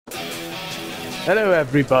Hello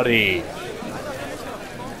everybody.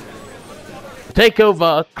 Take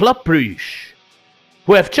over Club Brugge,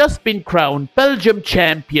 who have just been crowned Belgium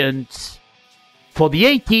champions for the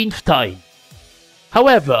 18th time.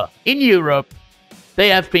 However, in Europe, they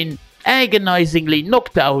have been agonizingly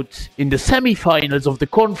knocked out in the semi-finals of the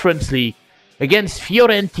Conference League against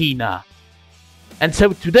Fiorentina. And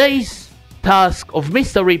so today's task of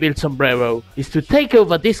Mr. Rebuild Sombrero is to take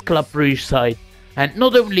over this Club Brugge side and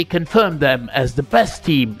not only confirm them as the best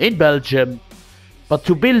team in Belgium, but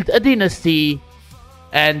to build a dynasty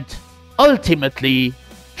and ultimately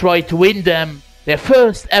try to win them their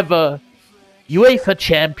first ever UEFA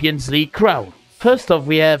Champions League crown. First off,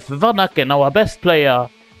 we have Van Aken, our best player.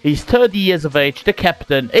 He's 30 years of age, the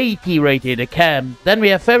captain, 80 rated, a cam. Then we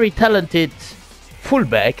have very talented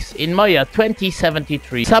fullbacks in Maya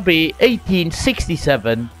 2073, Sabi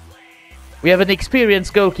 1867. We have an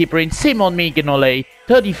experienced goalkeeper in Simon Mignolet,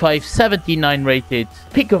 3579 rated,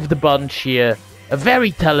 pick of the bunch here. A very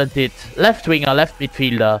talented left winger, left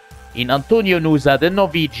midfielder in Antonio Nusa, the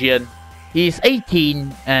Norwegian. He is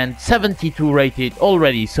 18 and 72 rated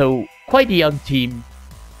already, so quite a young team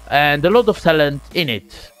and a lot of talent in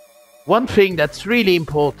it. One thing that's really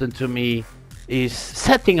important to me is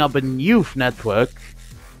setting up a youth network.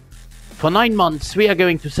 For 9 months we are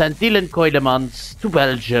going to send Dylan Koilemans to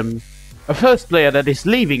Belgium. A first player that is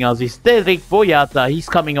leaving us is Derek Boyata. He's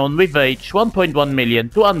coming on with age, 1.1 million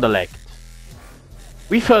to Anderlecht.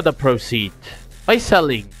 We further proceed by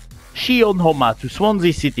selling Shion Homa to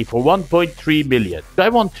Swansea City for 1.3 million. I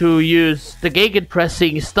want to use the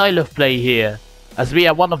gegenpressing style of play here, as we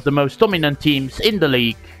are one of the most dominant teams in the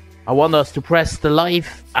league. I want us to press the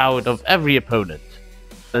life out of every opponent.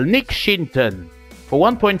 Nick Shinton for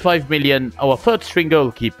 1.5 million, our third string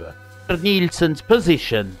goalkeeper. Nielsen's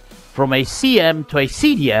position from a CM to a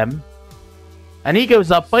CDM, and he goes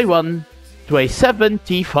up by 1 to a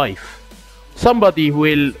 75. Somebody who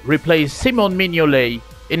will replace Simon Mignolet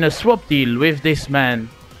in a swap deal with this man.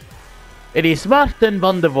 It is Martin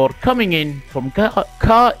van der Voort coming in from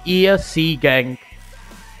KIRC Gang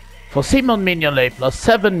for Simon Mignolet plus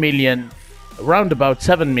 7 million, around about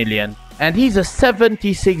 7 million, and he's a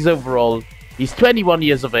 76 overall. He's 21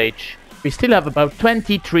 years of age. We still have about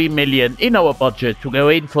 23 million in our budget to go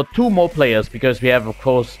in for 2 more players, because we have of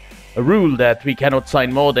course a rule that we cannot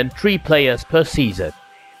sign more than 3 players per season.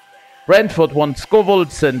 Brentford wants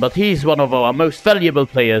Skovoldsen, but he's one of our most valuable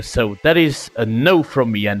players, so that is a no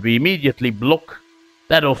from me, and we immediately block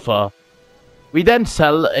that offer. We then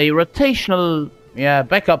sell a rotational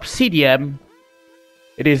backup CDM.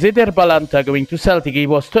 It is Ider Balanta going to Celtic. He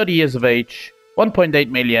was 30 years of age, 1.8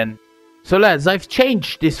 million. So lads, I've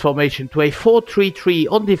changed this formation to a 4-3-3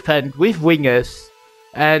 on defend with wingers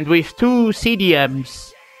and with 2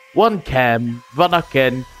 CDMs, 1 cam, Van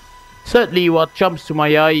Aken. Certainly what jumps to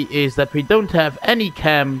my eye is that we don't have any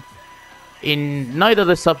cam in neither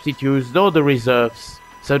the substitutes nor the reserves.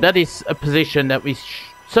 So that is a position that we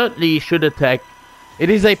certainly should attack.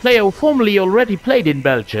 It is a player who formerly already played in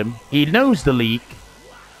Belgium. He knows the league.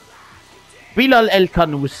 Bilal El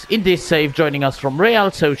Kanous in this save, joining us from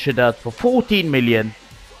Real Sociedad for 14 million.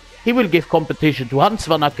 He will give competition to Hans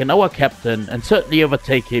Van Aken, our captain, and certainly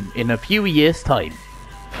overtake him in a few years' time.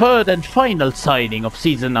 Third and final signing of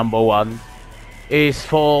season number 1 is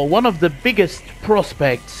for one of the biggest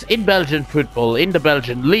prospects in Belgian football, in the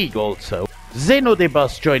Belgian league also. Zeno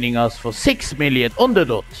Debast joining us for 6 million on the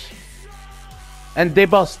dot. And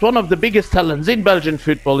Debast, one of the biggest talents in Belgian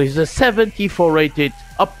football, is a 74 rated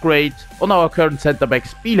upgrade on our current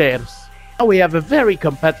centre-backs, Pillers. Now we have a very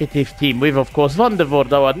competitive team with of course Van der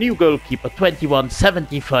Voort, our new goalkeeper,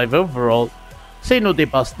 2175 overall. Zeno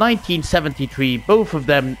Debast, 1973, both of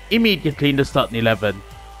them immediately in the starting 11.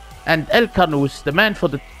 And El Kanous, the man for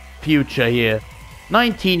the future here,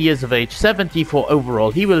 19 years of age, 74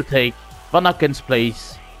 overall. He will take Van Aken's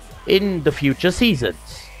place in the future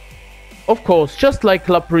seasons. Of course, just like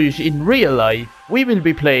Club Brugge in real life, we will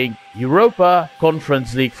be playing Europa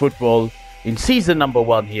Conference League football in season number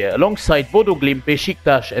 1 here, alongside Bodo Glimt,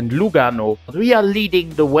 Besiktas and Lugano. We are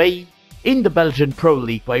leading the way in the Belgian Pro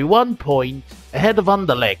League by 1 point ahead of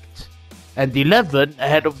Anderlecht and 11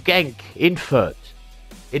 ahead of Genk in third.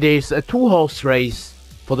 It is a 2-horse race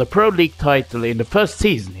for the Pro League title in the first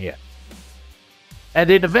season here. And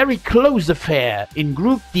in a very close affair in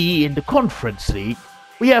Group D in the Conference League,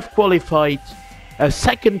 we have qualified a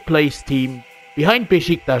second place team behind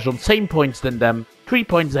Besiktas on same points than them, 3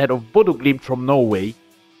 points ahead of Bodo Glimt from Norway,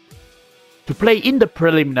 to play in the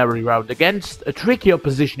preliminary round against a tricky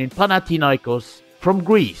opposition in Panathinaikos from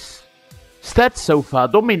Greece. Stats so far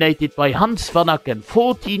dominated by Hans Van Aken,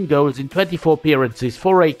 14 goals in 24 appearances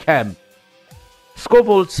for a cam.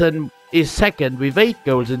 Skovaldsen is second with 8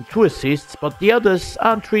 goals and 2 assists, but the others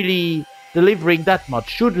aren't really delivering that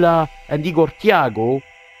much. Judla and Igor Thiago,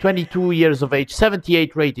 22 years of age,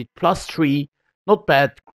 78 rated, +3. Not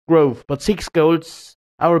bad growth, but 6 goals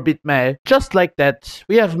are a bit meh. Just like that,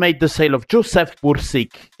 we have made the sale of Josef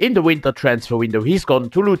Bursik in the winter transfer window. He's gone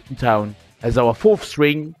to Luton Town as our 4th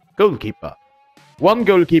string goalkeeper. 1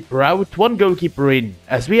 goalkeeper out, 1 goalkeeper in,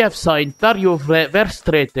 as we have signed Dario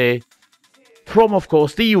Verstrete from, of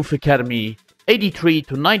course, the Youth Academy, 83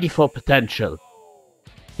 to 94 potential.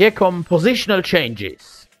 Here come positional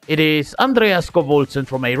changes. It is Andreas Skovaldsen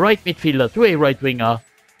from a right midfielder to a right winger,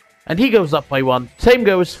 and he goes up by 1. Same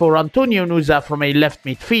goes for Antonio Nusa from a left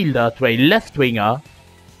midfielder to a left winger,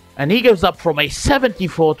 and he goes up from a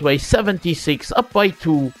 74 to a 76, up by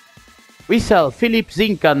 2. We sell Philipp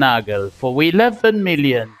Zinkernagel for 11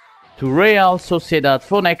 million to Real Sociedad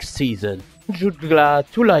for next season. Judla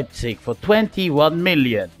to Leipzig for 21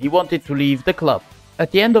 million. He wanted to leave the club.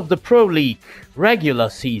 At the end of the Pro League regular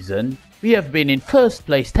season, we have been in first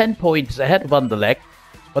place, 10 points ahead of Anderlecht,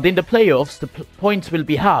 but in the playoffs the points will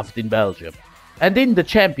be halved in Belgium. And in the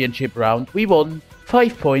championship round we won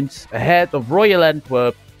 5 points ahead of Royal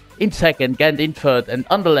Antwerp in second, Ghent in third, and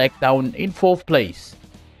Anderlecht down in 4th place.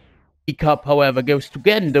 The Cup, however, goes to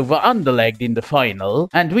Ghent over Anderlecht in the final,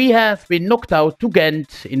 and we have been knocked out to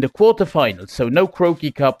Ghent in the quarterfinals, so no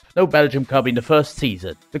Croaky Cup, no Belgium Cup in the first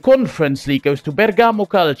season. The Conference League goes to Bergamo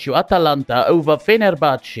Calcio Atalanta over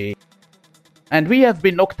Fenerbahce, and we have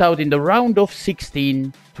been knocked out in the round of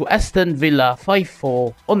 16 to Aston Villa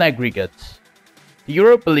 5-4 on aggregate. The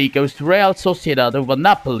Europa League goes to Real Sociedad over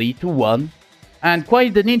Napoli 2-1. And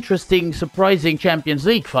quite an interesting, surprising Champions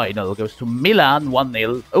League final goes to Milan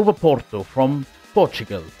 1-0 over Porto from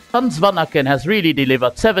Portugal. Hans van Aken has really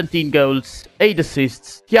delivered 17 goals, 8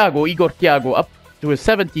 assists. Igor Thiago up to a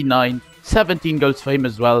 79, 17 goals for him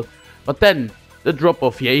as well. But then the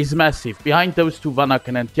drop-off here is massive. Behind those two, Van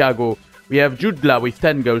Aken and Thiago, we have Judla with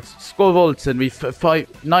 10 goals, Skovaldsen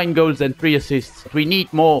with 9 goals and 3 assists. We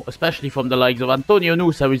need more, especially from the likes of Antonio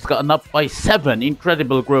Nusa, who's gotten up by 7,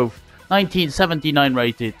 incredible growth. 1979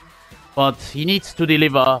 rated, but he needs to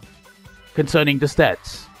deliver concerning the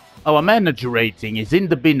stats. Our manager rating is in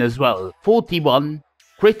the bin as well, 41,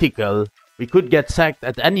 critical. We could get sacked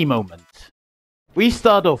at any moment. We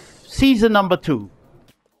start off season number 2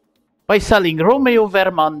 by selling Romeo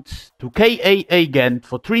Vermont to KAA Ghent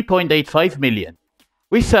for 3.85 million.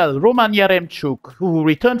 We sell Roman Yaremchuk, who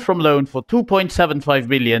returned from loan, for 2.75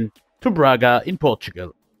 million to Brugge in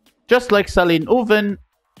Portugal. Just like selling Oven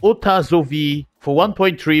Otazovi for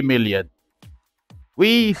 1.3 million.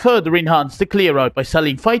 We further enhanced the clear out by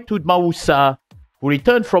selling Faitud Mausa, who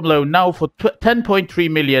returned from loan now for 10.3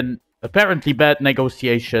 million. Apparently bad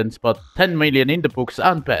negotiations, but 10 million in the books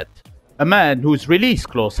aren't bad. A man whose release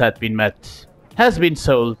clause had been met has been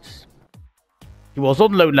sold. He was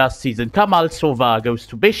on loan last season. Kamal Sova goes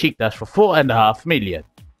to Besiktas for 4.5 million.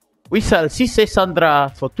 We sell Cisse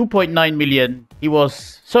Sandra for 2.9 million. He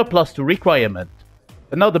was surplus to requirement.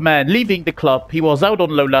 Another man leaving the club. He was out on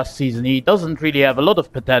loan last season. He doesn't really have a lot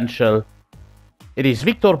of potential. It is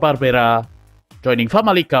Victor Barbera joining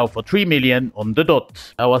Famalicão for 3 million on the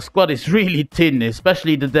dot. Our squad is really thin,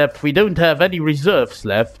 especially the depth. We don't have any reserves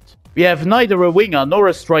left. We have neither a winger nor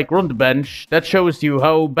a striker on the bench. That shows you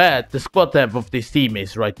how bad the squad depth of this team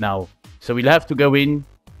is right now. So we'll have to go in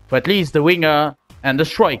for at least the winger and the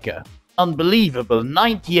striker. Unbelievable,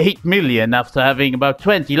 98 million after having about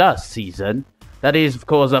 20 last season. That is, of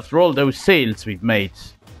course, after all those sales we've made.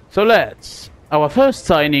 So lads, our first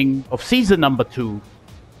signing of season number 2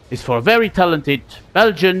 is for a very talented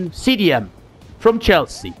Belgian CDM from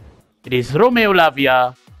Chelsea. It is Romeo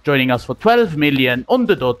Lavia joining us for 12 million on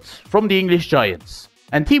the dot from the English Giants.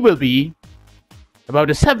 And he will be about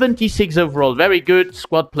a 76 overall, very good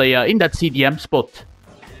squad player in that CDM spot.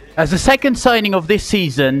 As a second signing of this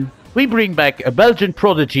season, we bring back a Belgian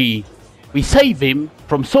prodigy. We save him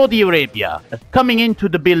from Saudi Arabia. Coming into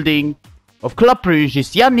the building of Club Brugge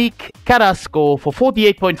is Yannick Carrasco for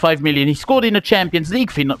 48.5 million. He scored in a Champions League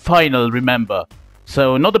final, remember.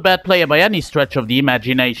 So not a bad player by any stretch of the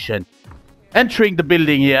imagination. Entering the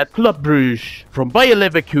building here at Club Brugge from Bayer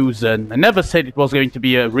Leverkusen. I never said it was going to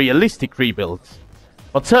be a realistic rebuild.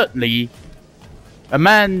 But certainly a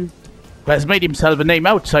man who has made himself a name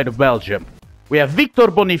outside of Belgium. We have Victor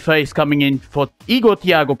Boniface coming in for Igor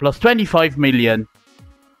Thiago plus 25 million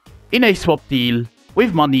in a swap deal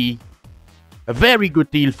with money. A very good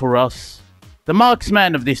deal for us. The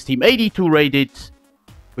marksman of this team, 82 rated,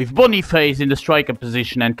 with Boniface in the striker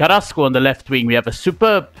position and Carrasco on the left wing. We have a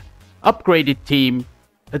superb upgraded team.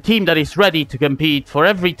 A team that is ready to compete for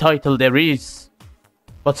every title there is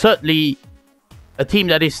But certainly a team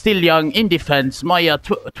that is still young in defense. Maya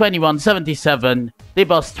 2177,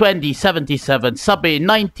 Debas 2077, Sabe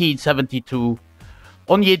 1972,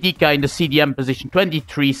 Onyedika in the CDM position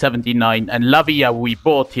 2379, and Lavia, who we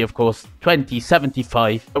bought here, of course,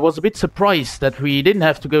 2075. I was a bit surprised that we didn't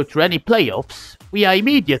have to go through any playoffs. We are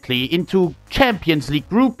immediately into Champions League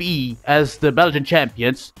Group E as the Belgian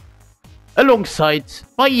champions, alongside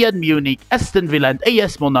Bayern Munich, Aston Villa and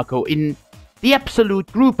AS Monaco in the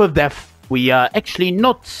absolute group of death. We are actually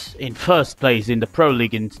not in first place in the Pro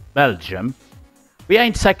League in Belgium. We are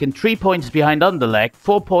in second, 3 points behind Anderlecht,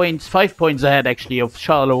 4 points, 5 points ahead actually of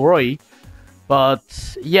Charleroi.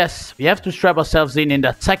 But yes, we have to strap ourselves in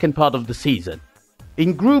that second part of the season.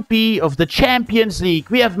 In Group E of the Champions League,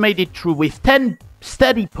 we have made it through with 10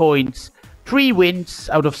 steady points, 3 wins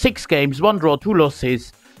out of 6 games, 1 draw, 2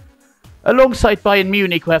 losses. Alongside Bayern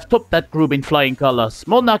Munich, who have topped that group in flying colours.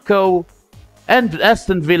 Monaco and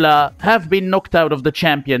Aston Villa have been knocked out of the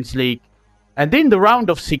Champions League. And in the round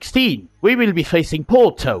of 16, we will be facing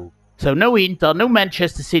Porto. So no Inter, no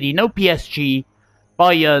Manchester City, no PSG,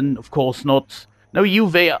 Bayern, of course not, no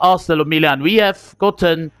Juve, Arsenal or Milan. We have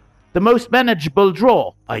gotten the most manageable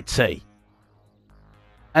draw, I'd say.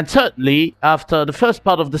 And certainly, after the first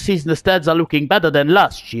part of the season, the stats are looking better than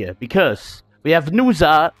last year, because we have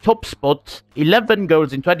Nusa, top spot, 11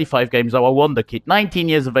 goals in 25 games, our wonder kid, 19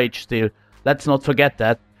 years of age still. Let's not forget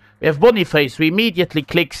that. We have Boniface, who immediately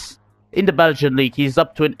clicks in the Belgian league. He's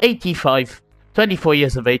up to an 85, 24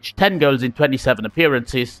 years of age, 10 goals in 27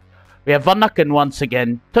 appearances. We have Van Aken once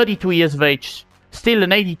again, 32 years of age, still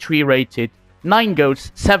an 83 rated, 9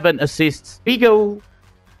 goals, 7 assists. We go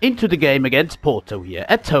into the game against Porto here,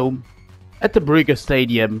 at home, at the Brugge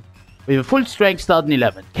Stadium, with a full strength starting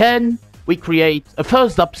 11. Can we create a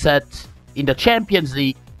first upset in the Champions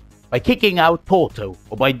League by kicking out Porto,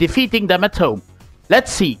 or by defeating them at home?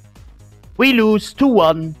 Let's see. We lose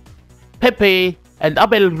 2-1. Pepe and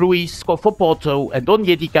Abel Ruiz score for Porto, and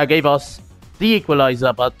Onyedika gave us the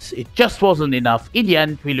equalizer, but it just wasn't enough. In the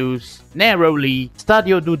end, we lose narrowly.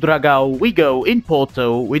 Stadio do Dragão, we go in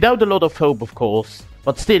Porto, without a lot of hope, of course.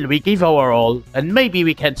 But still, we give our all, and maybe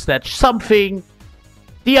we can snatch something.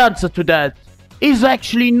 The answer to that is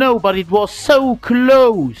actually no, but it was so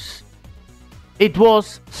close. It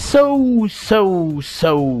was so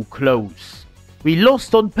close. We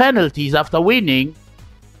lost on penalties after winning.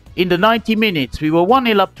 In the 90 minutes, we were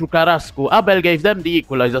 1-0 up to Carrasco. Abel gave them the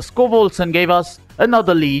equalizer. Skovolsen gave us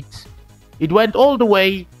another lead. It went all the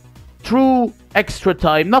way through extra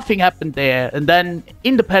time. Nothing happened there. And then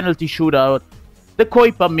in the penalty shootout, the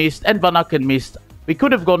Kuiper missed and Van Aken missed. We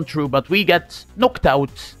could have gone through, but we get knocked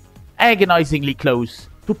out agonizingly close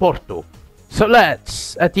to Porto. So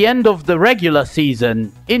lads, at the end of the regular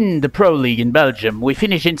season in the Pro League in Belgium, we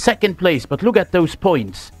finish in second place, but look at those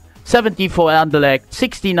points. 70 for Anderlecht,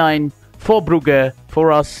 69 for Brugge,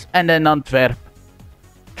 for us, and then Antwerp.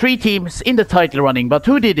 3 teams in the title running, but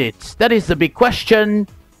who did it? That is the big question.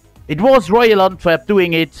 It was Royal Antwerp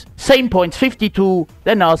doing it, same points, 52,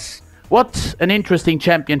 than us. What an interesting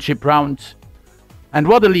championship round. And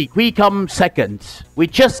what a league, we come second. We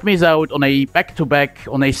just miss out on a back-to-back,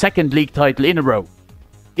 on a second league title in a row.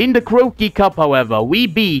 In the Croaky Cup, however, we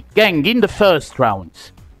beat Genk in the first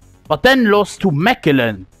round, but then lost to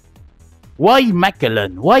Mechelen. Why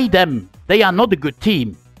Mechelen? Why them? They are not a good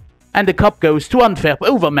team. And the cup goes to Antwerp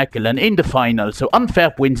over Mechelen in the final, so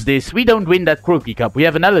Antwerp wins this. We don't win that Croaky Cup, we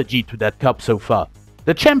have an allergy to that cup so far.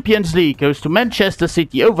 The Champions League goes to Manchester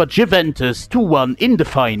City over Juventus 2-1 in the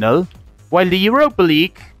final. While the Europa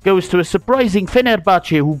League goes to a surprising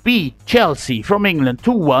Fenerbahce, who beat Chelsea from England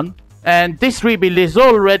 2-1. And this rebuild is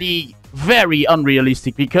already very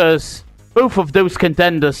unrealistic, because both of those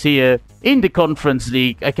contenders here in the Conference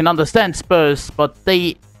League, I can understand Spurs, but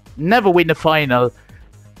they never win a final.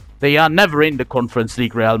 They are never in the Conference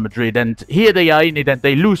League, Real Madrid, and here they are in it and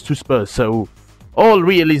they lose to Spurs, so all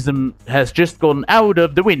realism has just gone out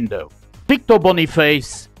of the window. Victor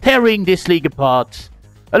Boniface tearing this league apart.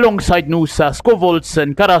 Alongside Nusa,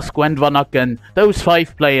 Skovolsen, Carrasco and Van Aken, those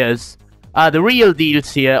 5 players are the real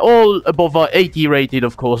deals here, all above 80 rated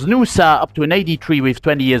of course. Nusa up to an 83 with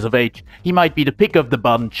 20 years of age. He might be the pick of the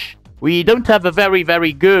bunch. We don't have a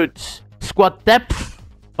very good squad depth,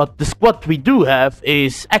 but the squad we do have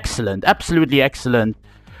is excellent, absolutely excellent.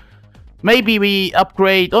 Maybe we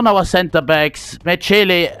upgrade on our centre backs.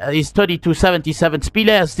 Mechele is 32-77.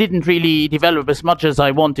 Spiles didn't really develop as much as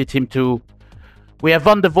I wanted him to. We have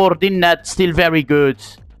Van der Voort in net, still very good.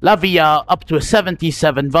 Lavia up to a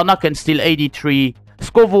 77. Van Aken still 83.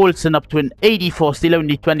 Skovolsen up to an 84, still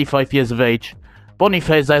only 25 years of age.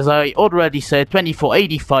 Boniface, as I already said,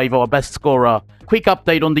 2485, our best scorer. Quick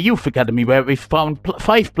update on the Youth Academy, where we found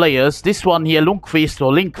 5 players. This one here,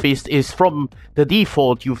 Lundqvist, is from the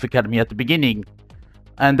default Youth Academy at the beginning.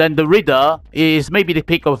 And then the Ridder is maybe the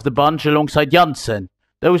pick of the bunch alongside Janssen.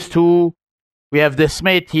 Those two, we have the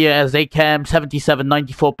Smith here as a cam,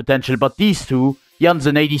 77-94 potential, but these two,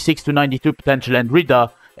 Janssen 86-92 potential and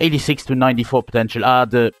Ridder 86-94 potential, are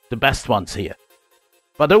the best ones here.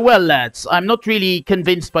 But oh well, lads, I'm not really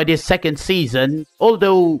convinced by this second season.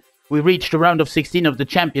 Although we reached the round of 16 of the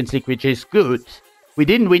Champions League, which is good, we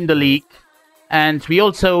didn't win the league, and we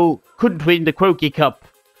also couldn't win the Croaky Cup.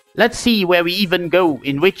 Let's see where we even go,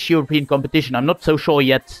 in which European competition, I'm not so sure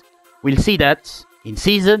yet. We'll see that in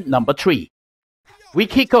season number 3. We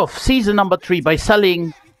kick off season number 3 by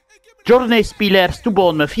selling Jorne Spillers to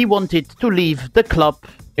Bournemouth. He wanted to leave the club.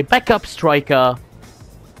 A backup striker,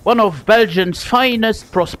 one of Belgium's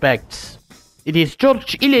finest prospects. It is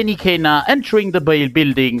George Ilenikena entering the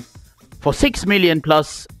building for 6 million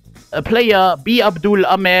plus a player, B. Abdul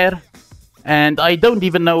Amer, and I don't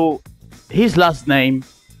even know his last name.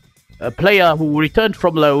 A player who returned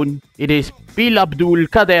from loan. It is Bil Abdul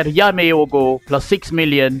Kader Yameogo plus 6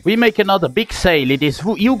 million. We make another big sale. It is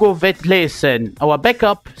Hugo Vetlesen, our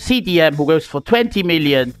backup CDM, who goes for 20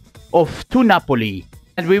 million off to Napoli.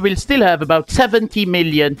 And we will still have about 70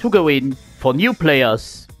 million to go in for new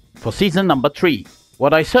players for season number 3.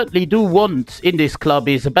 What I certainly do want in this club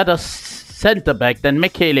is a better centre-back than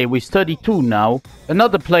Mekele, who is 32 now.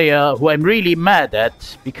 Another player who I'm really mad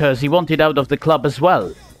at because he wanted out of the club as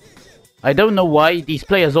well. I don't know why these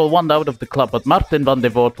players all want out of the club, but Martin van der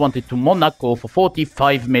Voort wanted to Monaco for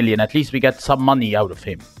 45 million. At least we get some money out of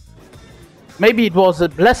him. Maybe it was a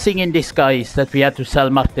blessing in disguise that we had to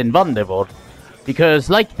sell Martin van der Voort, because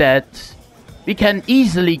like that, we can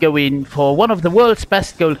easily go in for one of the world's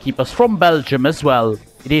best goalkeepers from Belgium as well.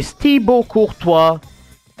 It is Thibaut Courtois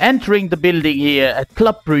entering the building here at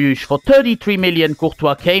Club Brugge for 33 million.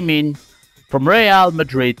 Courtois came in from Real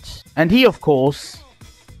Madrid, and he of course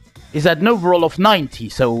is at an overall of 90,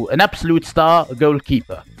 so an absolute star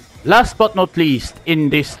goalkeeper. Last but not least, in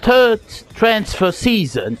this third transfer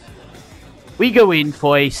season, we go in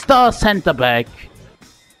for a star centre-back,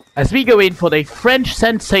 as we go in for the French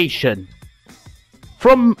sensation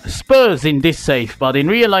from Spurs in this save, but in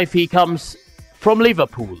real life he comes from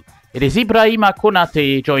Liverpool. It is Ibrahima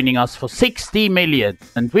Konate joining us for 60 million,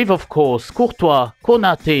 and with of course Courtois,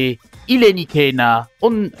 Konate, Ilenikena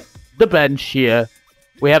on the bench here.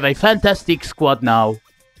 We have a fantastic squad now.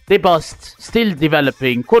 De Bust still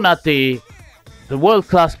developing. Konate, the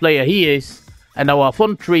world-class player he is. And our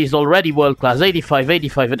front three is already world-class. 85,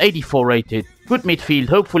 85 and 84 rated. Good midfield.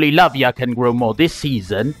 Hopefully Lavia can grow more this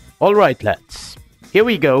season. Alright lads. Here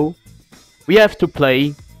we go. We have to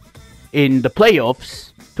play in the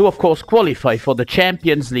playoffs to of course qualify for the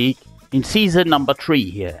Champions League in season number 3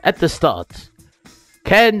 here at the start.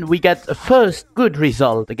 Can we get a first good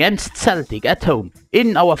result against Celtic at home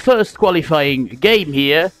in our first qualifying game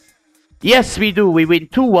here? Yes, we do. We win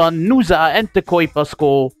 2-1. Nusa and the Kuiper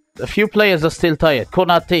score. A few players are still tired.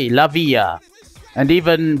 Konate, Lavia, and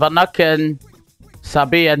even Van Aken,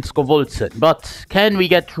 Sabe and Skovolsen. But can we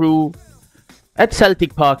get through at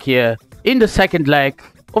Celtic Park here in the second leg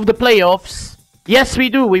of the playoffs? Yes, we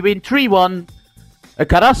do. We win 3-1. A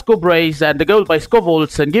Carrasco brace and a goal by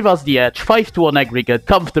Skovolsen give us the edge, 5-2 on aggregate,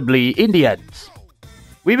 comfortably in the end.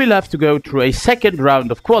 We will have to go through a second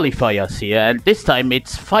round of qualifiers here, and this time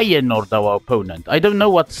it's Feyenoord our opponent. I don't know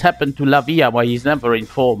what's happened to Lavia, why he's never in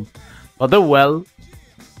form. But oh well,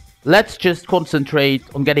 let's just concentrate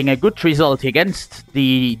on getting a good result against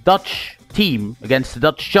the Dutch team, against the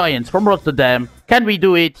Dutch Giants from Rotterdam. Can we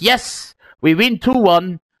do it? Yes! We win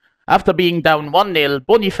 2-1. After being down 1-0,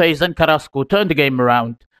 Boniface and Carrasco turned the game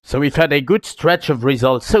around. So we've had a good stretch of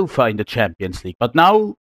results so far in the Champions League. But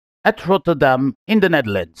now, at Rotterdam in the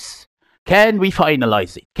Netherlands, can we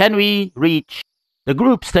finalize it? Can we reach the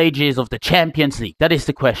group stages of the Champions League? That is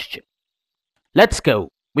the question. Let's go.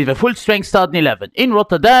 With a full strength starting 11. In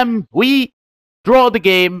Rotterdam, we draw the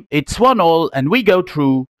game. It's 1-1 and we go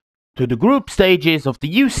through to the group stages of the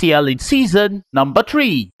UCL in season number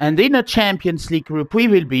 3. And in a Champions League group we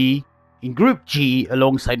will be in Group G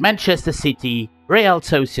alongside Manchester City, Real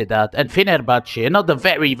Sociedad and Fenerbahce. Another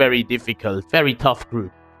very, very difficult, very tough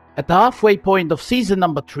group. At the halfway point of season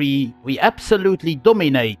number 3, we absolutely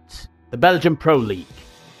dominate the Belgian Pro League.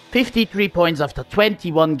 53 points after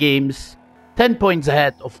 21 games, 10 points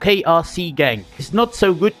ahead of KRC Genk. It's not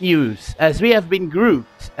so good news, as we have been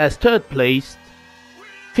grouped as third placed.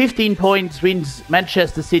 15 points wins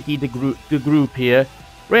Manchester City the group here.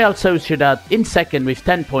 Real Sociedad in second with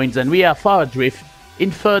 10 points, and we are far adrift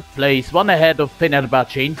in 3rd place, 1 ahead of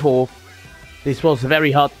Fenerbahce in 4th. This was a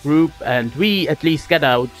very hard group and we at least get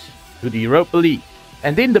out to the Europa League.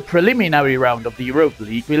 And in the preliminary round of the Europa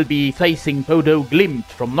League, we'll be facing Bodo Glimt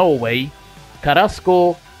from Norway.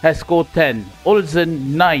 Carrasco has scored 10,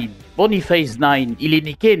 Olsen 9, Boniface 9,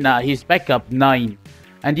 Ilinikena, his backup 9,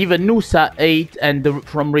 and even Nusa 8, and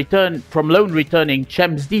from loan returning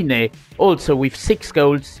Chemsdine also with 6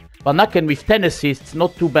 goals. Van Aken with 10 assists,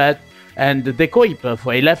 not too bad, and De Kuiper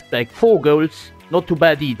for a left back 4 goals, not too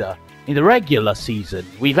bad either. In the regular season,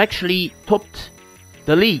 we've actually topped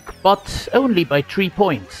the league, but only by 3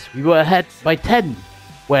 points. We were ahead by 10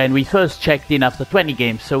 when we first checked in after 20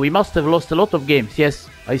 games, so we must have lost a lot of games. Yes,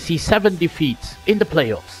 I see 7 defeats in the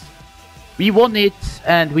playoffs. We won it,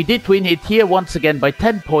 and we did win it here once again by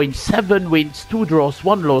 10 points, 7 wins, 2 draws,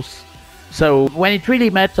 1 loss. So when it really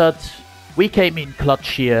mattered, we came in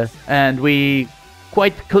clutch here, and we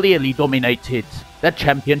quite clearly dominated that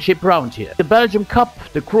championship round here. The Belgium Cup,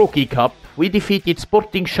 the Croquis Cup, we defeated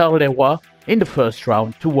Sporting Charleroi in the first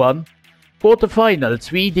round 2-1.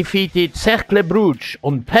 Quarterfinals, we defeated Cercle Brugge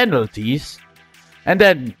on penalties. And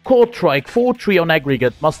then Kortrijk 4-3 on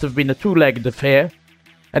aggregate, must have been a 2-legged affair.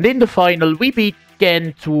 And in the final, we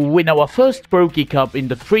began to win our first Croquis Cup in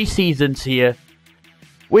the 3 seasons here.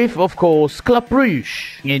 With, of course, Club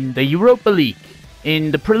Brugge in the Europa League.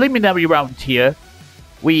 In the preliminary round here,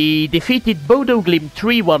 we defeated Bodo Glimt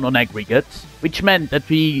 3-1 on aggregate, which meant that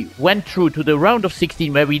we went through to the round of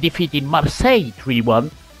 16 where we defeated Marseille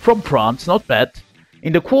 3-1 from France, not bad.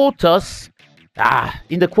 In the quarters,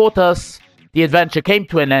 the adventure came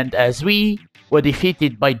to an end as we were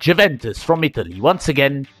defeated by Juventus from Italy. Once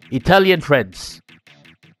again, Italian friends,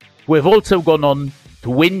 who have also gone on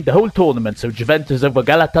to win the whole tournament, so Juventus over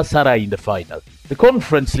Galatasaray in the final. The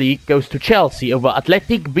Conference League goes to Chelsea over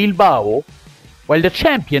Athletic Bilbao, while the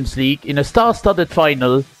Champions League, in a star-studded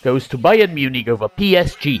final, goes to Bayern Munich over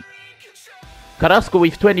PSG. Carrasco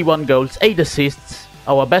with 21 goals, 8 assists,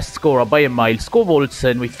 our best scorer by a mile. Skov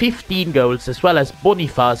Olsen with 15 goals, as well as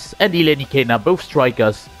Boniface and Ilinikena, both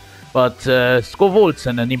strikers. But Skov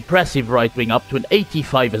Olsen, an impressive right wing, up to an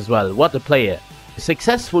 85 as well. What a player. A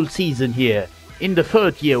successful season here in the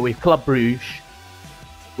 3rd year with Club Brugge.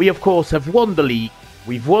 We of course have won the league,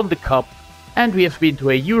 we've won the cup, and we have been to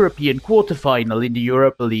a European quarter-final in the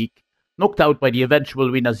Europa League, knocked out by the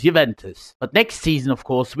eventual winners Juventus. But next season, of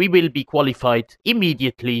course, we will be qualified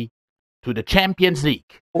immediately to the Champions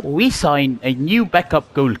League. We sign a new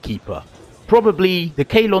backup goalkeeper, probably the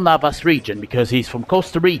Keylor Navas region, because he's from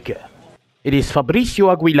Costa Rica. It is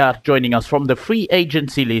Fabricio Aguilar joining us from the free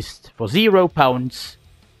agency list for £0.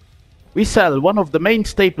 We sell one of the main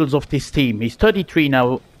staples of this team. He's 33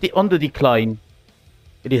 now, on the decline.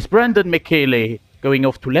 It is Brandon Mekele going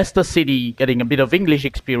off to Leicester City, getting a bit of English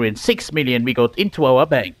experience. 6 million we got into our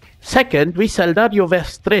bank. Second, we sell Dario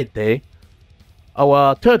Verstrete,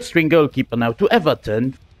 our 3rd string goalkeeper now, to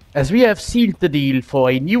Everton, as we have sealed the deal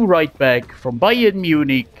for a new right back from Bayern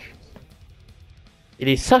Munich. It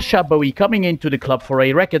is Sacha Boey coming into the club for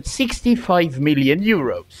a record 65 million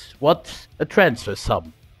euros. What a transfer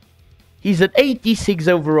sum. He's an 86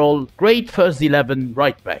 overall, great first 11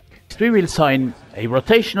 right back. We will sign a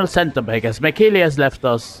rotational centre-back as Mekele has left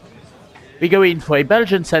us. We go in for a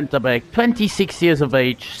Belgian centre-back, 26 years of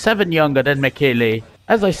age, 7 younger than Mekele.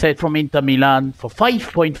 As I said, from Inter Milan for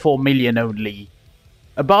 5.4 million only.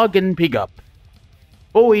 A bargain pick-up.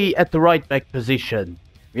 Boey at the right back position.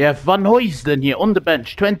 We have Van Huysden here on the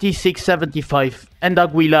bench, 26.75, and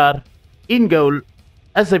Aguilar in goal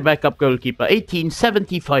as a backup goalkeeper,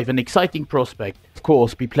 18.75, an exciting prospect. Of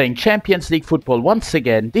course, be playing Champions League football once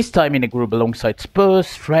again, this time in a group alongside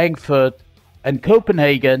Spurs, Frankfurt and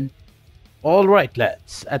Copenhagen. Alright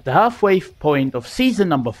lads, at the halfway point of season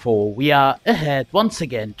number 4, we are ahead once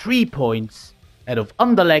again, 3 points ahead of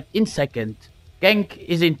Anderlecht in 2nd. Genk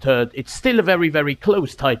is in 3rd, it's still a very, very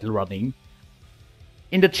close title running.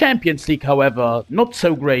 In the Champions League, however, not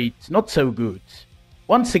so great, not so good.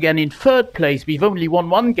 Once again in 3rd place, we've only won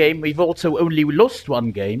 1 game, we've also only lost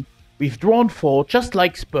 1 game. We've drawn 4, just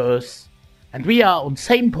like Spurs, and we are on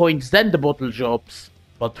same points than the Bottle Jobs,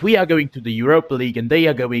 but we are going to the Europa League and they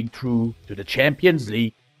are going through to the Champions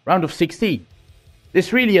League, round of 16.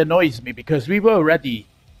 This really annoys me because we were ready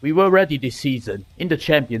this season in the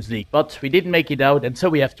Champions League, but we didn't make it out, and so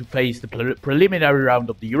we have to face the preliminary round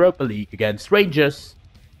of the Europa League against Rangers.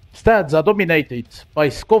 Stats are dominated by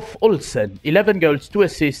Skov Olsen, 11 goals, 2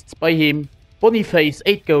 assists by him. Boniface,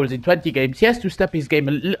 8 goals in 20 games. He has to step his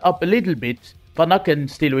game up a little bit. Van Aken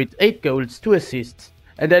still with 8 goals, 2 assists.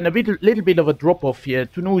 And then a little bit of a drop-off here.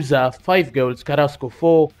 Tunusa, 5 goals. Carrasco,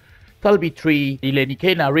 4. Talbi 3,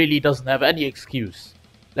 Ilenikena really doesn't have any excuse.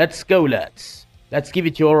 Let's go, lads. Let's give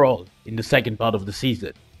it your all in the second part of the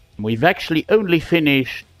season. We've actually only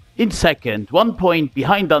finished in second, 1 point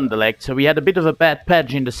behind Anderlecht, so we had a bit of a bad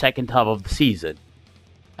patch in the second half of the season.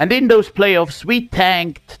 And in those playoffs, we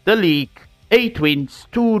tanked the league, 8 wins,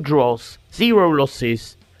 2 draws, 0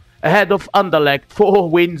 losses, ahead of Anderlecht, 4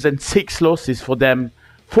 wins and 6 losses for them,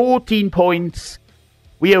 14 points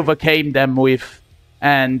we overcame them with.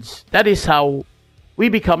 And that is how we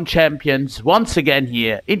become champions once again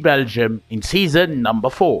here in Belgium in season number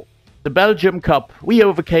 4. The Belgium Cup, we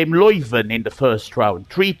overcame Leuven in the first round,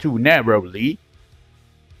 3-2 narrowly.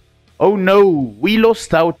 Oh no, we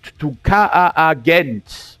lost out to KAA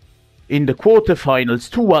Gent in the quarterfinals,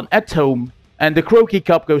 2-1 at home. And the Croquis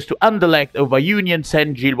Cup goes to Anderlecht over Union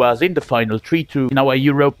Saint-Gilloise in the final, 3-2 in our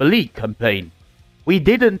Europa League campaign. We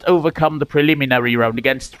didn't overcome the preliminary round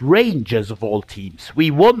against Rangers of all teams. We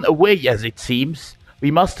won away, as it seems.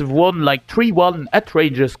 We must have won like 3-1 at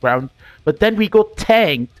Rangers ground, but then we got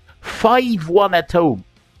tanked 5-1 at home.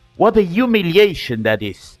 What a humiliation that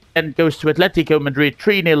is. And goes to Atletico Madrid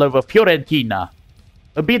 3-0 over Fiorentina.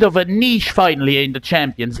 A bit of a niche finally in the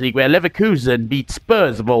Champions League, where Leverkusen beat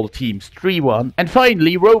Spurs of all teams 3-1. And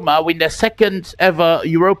finally, Roma win their second ever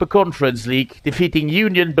Europa Conference League, defeating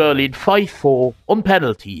Union Berlin 5-4 on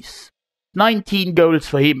penalties. 19 goals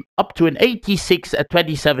for him, up to an 86 at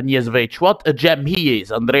 27 years of age. What a gem he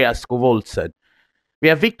is, Andreas Skowolsen. We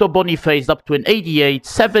have Victor Boniface up to an 88,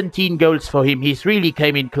 17 goals for him. He's really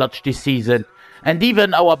came in clutch this season. And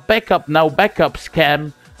even our backup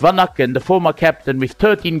Scam, Van Aken, the former captain, with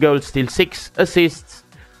 13 goals, still 6 assists.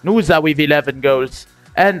 Nusa with 11 goals.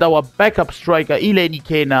 And our backup striker,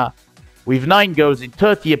 Ilenikena, with 9 goals in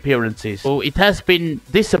 30 appearances. So it has been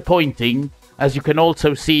disappointing, as you can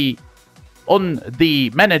also see on the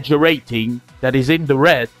manager rating that is in the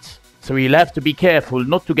red. So we'll have to be careful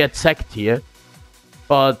not to get sacked here.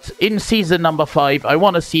 But in season number 5, I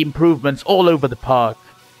want to see improvements all over the park.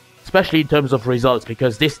 Especially in terms of results,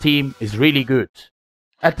 because this team is really good.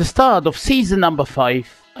 At the start of season number 5,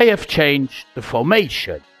 I have changed the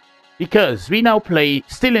formation. Because we now play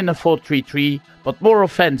still in a 4-3-3, but more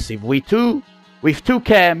offensive. With two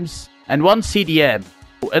cams and 1 CDM.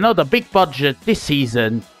 Another big budget this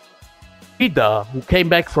season. Ida, who came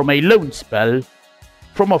back from a loan spell.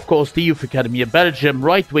 From, of course, the Youth Academy, a Belgium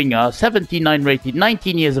right winger, 79 rated,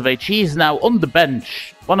 19 years of age. He is now on the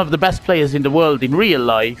bench. One of the best players in the world in real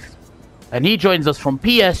life. And he joins us from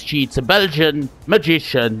PSG. It's a Belgian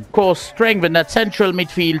magician. Of course, strengthen that central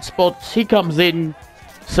midfield spot. He comes in,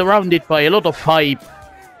 surrounded by a lot of hype.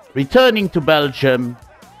 Returning to Belgium.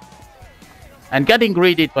 And getting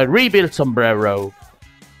greeted by Rebuild Sombrero.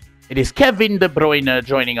 It is Kevin De Bruyne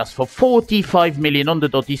joining us for 45 million on the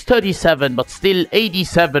dot. He's 37, but still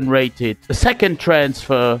 87 rated. The second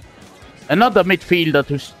transfer. Another midfielder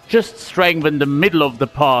to just strengthen the middle of the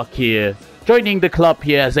park here. Joining the club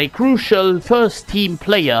here as a crucial first-team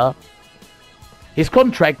player. His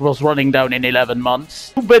contract was running down in 11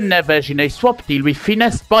 months. Ruben Neves in a swap deal with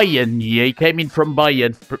Finesse Bayern here. He came in from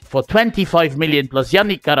Bayern for 25 million plus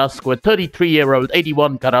Yannick Carrasco, a 33-year-old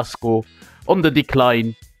 81 Carrasco on the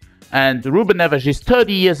decline. And Ruben Neves is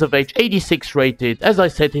 30 years of age, 86 rated. As I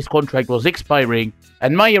said, his contract was expiring.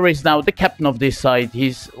 And Meyer is now the captain of this side.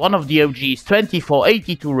 He's one of the OGs, 24,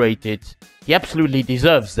 82 rated. He absolutely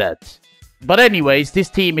deserves that. But anyways, this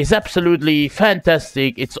team is absolutely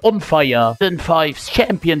fantastic. It's on fire. Season 5's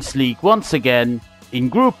Champions League once again in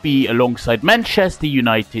Group B alongside Manchester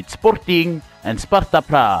United, Sporting and Sparta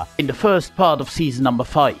Prague in the first part of season number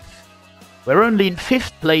 5. We're only in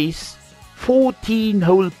 5th place, 14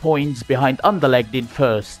 whole points behind Anderlecht in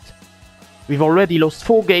first. We've already lost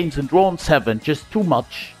 4 games and drawn 7, just too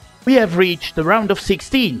much. We have reached the round of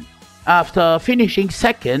 16 after finishing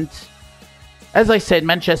second. As I said,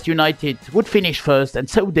 Manchester United would finish first, and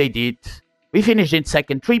so they did. We finished in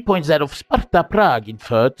second, 3 points out of Sparta Prague in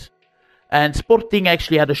third. And Sporting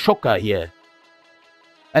actually had a shocker here.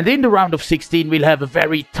 And in the round of 16, we'll have a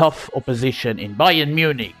very tough opposition in Bayern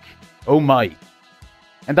Munich. Oh my.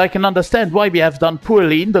 And I can understand why we have done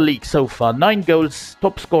poorly in the league so far. 9 goals,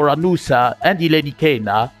 top scorer Nusa and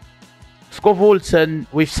Ilenikena. Skowolsen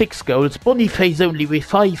with 6 goals, Boniface only with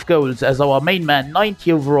 5 goals as our main man,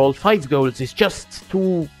 90 overall, 5 goals is just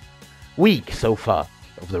too weak so far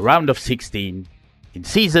of the round of 16 in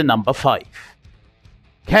season number 5.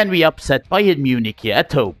 Can we upset Bayern Munich here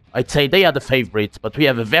at home? I'd say they are the favourites, but we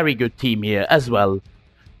have a very good team here as well.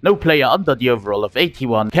 No player under the overall of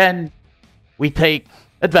 81. Can we take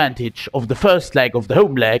advantage of the first leg of the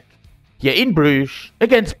home leg here in Brugge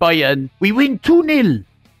against Bayern? We win 2-0.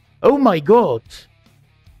 Oh my god.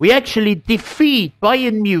 we actually defeat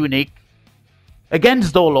Bayern Munich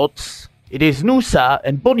against all odds. It is Nusa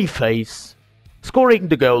and Boniface scoring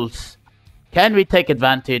the goals. Can we take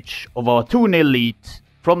advantage of our 2-0 lead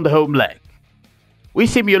from the home leg? We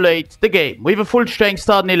simulate the game with a full-strength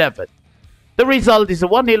starting 11. The result is a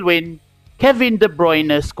 1-0 win. Kevin De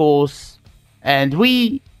Bruyne scores, and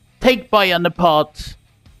we take Bayern apart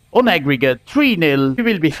on aggregate 3-0. We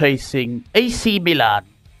will be facing AC Milan.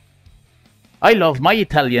 I love my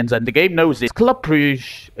Italians and the game knows it. Club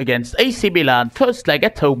Brugge against AC Milan, first leg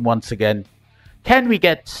at home once again. Can we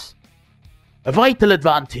get a vital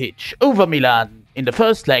advantage over Milan in the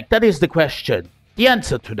first leg? That is the question. The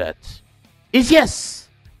answer to that is yes.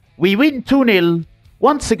 We win 2-0.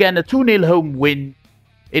 Once again a 2-0 home win.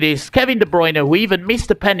 It is Kevin De Bruyne who even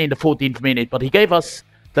missed a pen in the 14th minute, but he gave us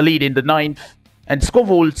the lead in the 9th. And Skov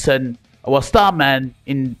Olsen, our star man,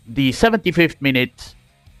 in the 75th minute,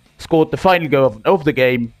 scored the final goal of the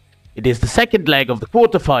game. It is the second leg of the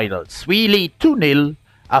quarterfinals. We lead 2-0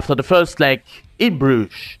 after the first leg in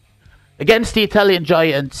Bruges against the Italian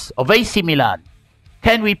giants of AC Milan.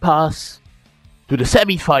 Can we pass to the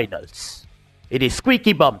semi-finals? It is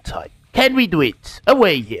squeaky bum time. Can we do it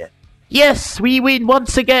away here? Yes, we win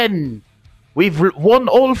once again. We've won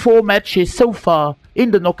all 4 matches so far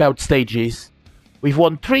in the knockout stages. We've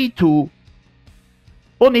won 3-2.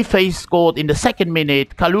 Boniface scored in the 2nd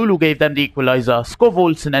minute. Kalulu gave them the equalizer. Skov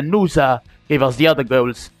Olsen and Nusa gave us the other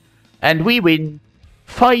goals. And we win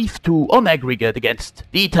 5-2 on aggregate against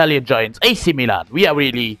the Italian giants AC Milan. We are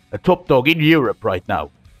really a top dog in Europe right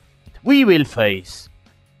now. We will face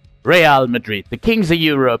Real Madrid, the kings of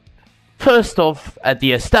Europe. First off at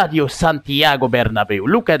the Estadio Santiago Bernabeu.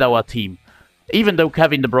 Look at our team. Even though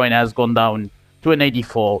Kevin De Bruyne has gone down to an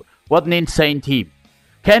 84. What an insane team.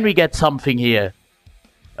 Can we get something here?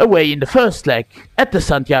 Away in the first leg at the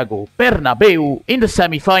Santiago Bernabeu in the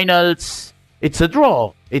semi-finals. It's a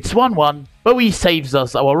draw. It's 1-1. Bowie saves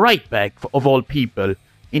us, our right back of all people,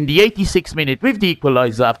 in the 86th minute with the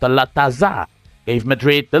equalizer after Lataza gave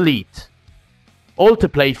Madrid the lead. All to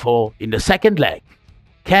play for in the second leg.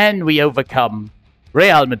 Can we overcome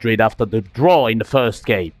Real Madrid after the draw in the first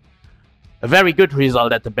game? A very good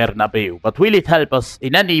result at the Bernabeu, but will it help us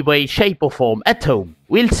in any way, shape or form at home?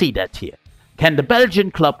 We'll see that here. Can the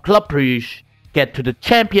Belgian club, Club Brugge, get to the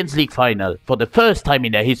Champions League final for the first time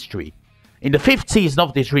in their history? In the 5th season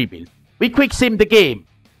of this rebuild, we quick sim the game.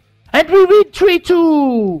 And we win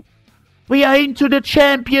 3-2! We are into the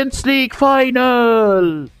Champions League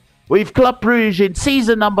final! With Club Brugge in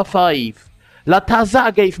season number 5.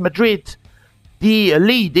 Lataza gave Madrid the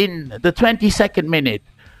lead in the 22nd minute.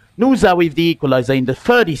 Nusa with the equalizer in the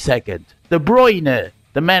 32nd. De Bruyne,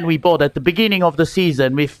 the man we bought at the beginning of the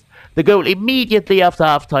season, with the goal immediately after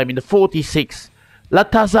halftime in the 46th.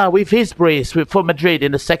 Lataza with his brace for Madrid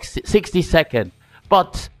in the 62nd.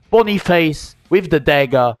 But Boniface with the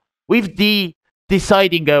dagger, with the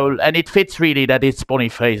deciding goal, and it fits really that it's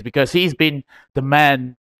Boniface because he's been the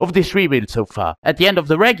man of this rebuild so far. At the end of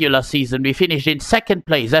the regular season, we finished in 2nd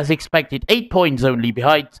place as expected, 8 points only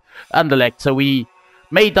behind Anderlecht, so we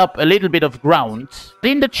made up a little bit of ground.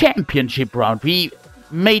 In the championship round, we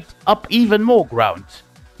made up even more ground.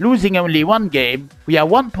 Losing only 1 game, we are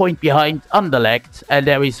 1 point behind Anderlecht, and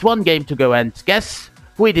there is 1 game to go, and guess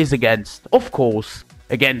who it is against? Of course,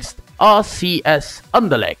 against RCS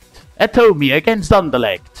Anderlecht. At home here against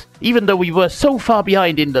Anderlecht, even though we were so far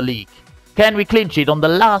behind in the league. Can we clinch it on the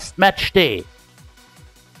last match day?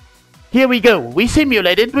 Here we go, we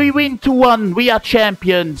simulated, we win 2-1, we are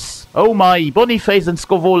champions. Oh my, Boniface and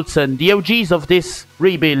Skov Olsen, the OGs of this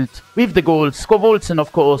rebuild, with the goals. Skov Olsen,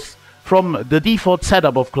 of course, from the default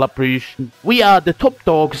setup of Club Brugge. We are the top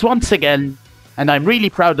dogs once again, and I'm really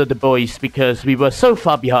proud of the boys because we were so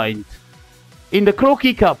far behind. In the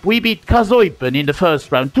Croquis Cup, we beat Kazoipen in the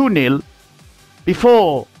first round 2-0,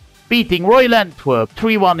 before beating Royal Antwerp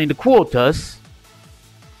 3-1 in the quarters.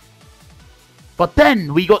 But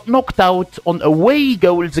then we got knocked out on away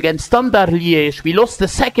goals against Standard Liège. We lost the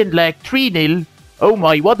second leg 3-0. Oh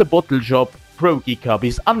my, what a bottle job. Croquis Cup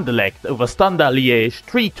is Anderlecht over Standard Liège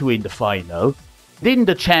 3-2 in the final. In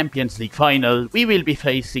the Champions League final, we will be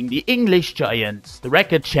facing the English giants, the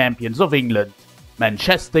record champions of England,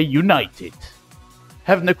 Manchester United.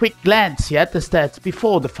 Having a quick glance here at the stats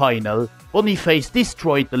before the final, Boniface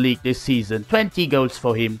destroyed the league this season, 20 goals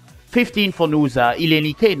for him, 15 for Nusa,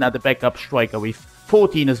 Ileni Kena, the backup striker, with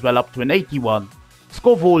 14 as well, up to an 81.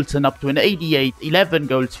 Skov Olsen up to an 88, 11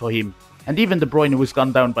 goals for him. And even De Bruyne was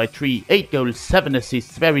gone down by 3, 8 goals, 7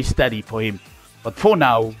 assists, very steady for him. But for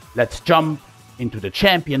now, let's jump into the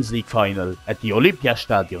Champions League final at the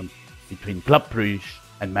Olympiastadion between Club Brugge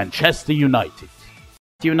and Manchester United.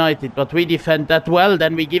 United, but we defend that well,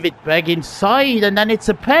 then we give it back inside, and then it's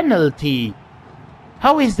a penalty.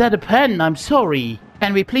 How is that a pen? I'm sorry.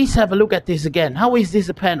 Can we please have a look at this again? How is this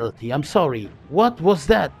a penalty? I'm sorry. What was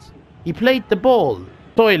that? He played the ball.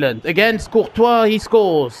 Toiland against Courtois, he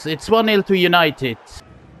scores. It's 1-0 to United.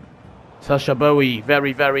 Sasha Bowie,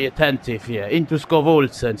 very, very attentive here. Into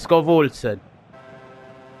Skov-Olsen.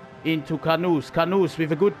 Into Canus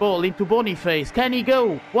with a good ball into Boniface. Can he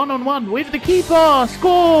go? One-on-one with the keeper.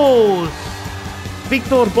 Scores!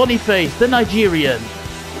 Victor Boniface, the Nigerian.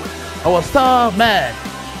 Our star man.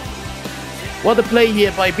 What a play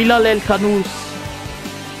here by Bilal El Canus.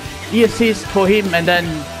 The assist for him, and then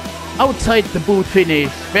outside the boot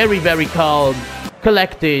finish. Very, very calm,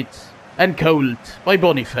 collected and cold by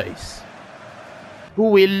Boniface, who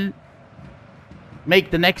will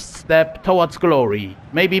make the next step towards glory.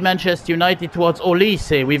 Maybe Manchester United towards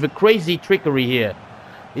Olise with a crazy trickery here.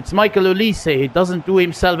 It's Michael Olise. He doesn't do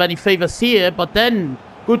himself any favors here, but then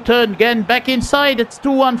good turn again, back inside. It's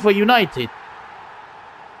 2-1 for United.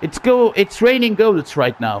 It's raining goals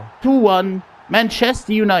right now. 2-1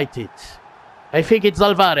 Manchester United. I think it's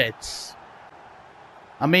Alvarez.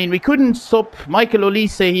 I mean, we couldn't stop Michael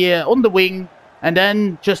Olise here on the wing, and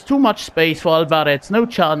then just too much space for Alvarez. No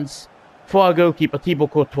chance for our goalkeeper Thibaut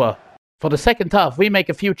Courtois. For the second half, we make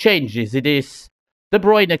a few changes. It is De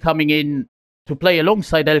Bruyne coming in to play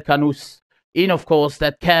alongside El Canus in, of course,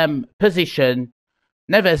 that cam position.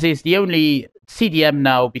 Neves is the only CDM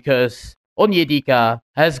now because Onyedika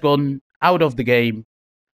has gone out of the game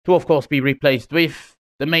to, of course, be replaced with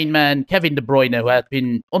the main man, Kevin De Bruyne, who had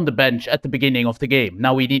been on the bench at the beginning of the game.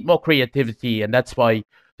 Now we need more creativity, and that's why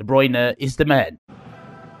De Bruyne is the man.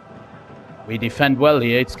 We defend well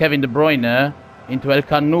here. It's Kevin De Bruyne into El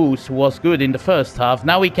Canus, who was good in the first half.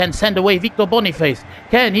 Now he can send away Victor Boniface.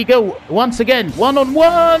 Can he go once again?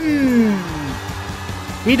 One-on-one!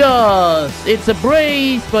 He does! It's a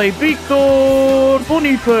brace by Victor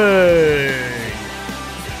Boniface!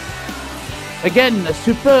 Again, a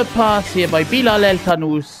superb pass here by Bilal El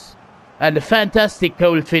Canus. And a fantastic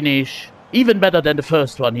goal finish. Even better than the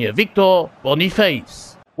first one here. Victor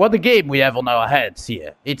Boniface. What a game we have on our hands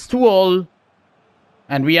here. It's 2-2.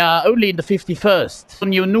 And we are only in the 51st.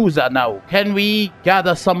 Antonio Nusa now. Can we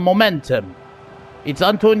gather some momentum? It's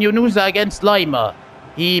Antonio Nusa against Lima.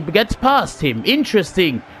 He gets past him.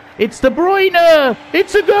 Interesting. It's De Bruyne.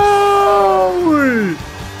 It's a goal!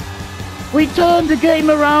 We turned the game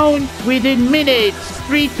around within minutes.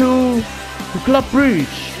 3-2 to Club Brugge.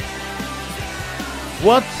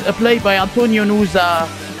 What a play by Antonio Nusa.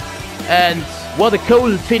 And what a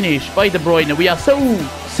cold finish by De Bruyne. We are so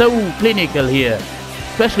clinical here,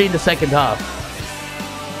 especially in the second half.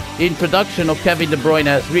 The introduction of Kevin De Bruyne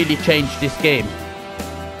has really changed this game.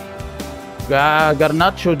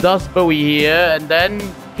 Garnacho does Bowie here, and then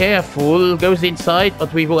careful, goes inside,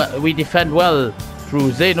 but we defend well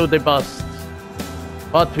through Zeno de Bast.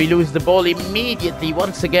 But we lose the ball immediately.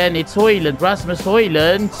 Once again, it's Højlund, Rasmus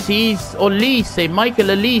Højlund sees Olise, Michael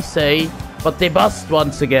Olise, but de Bast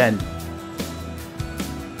once again.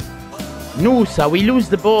 Nusa, we lose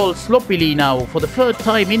the ball sloppily now for the third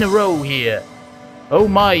time in a row here. Oh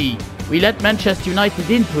my, we let Manchester United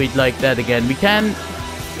into it like that again. We can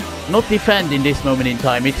not defend in this moment in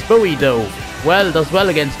time. It's Bowie though. Does well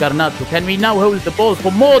against Garnacho. Can we now hold the ball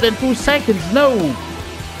for more than 2 seconds? No.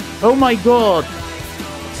 Oh my god.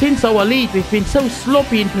 Since our lead, we've been so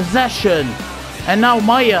sloppy in possession. And now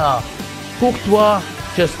Maya. Courtois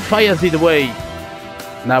just fires it away.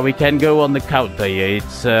 Now we can go on the counter here.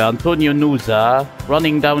 It's Antonio Nusa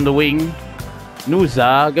running down the wing.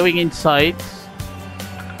 Nusa going inside.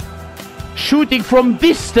 Shooting from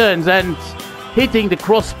distance and hitting the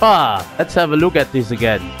crossbar. Let's have a look at this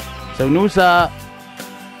again. So Nusa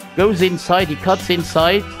goes inside, he cuts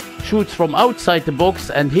inside, shoots from outside the box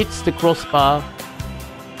and hits the crossbar.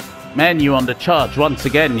 Manu on the charge once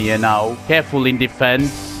again here now. Careful in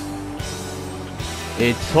defense.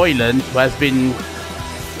 It's Højlund who has been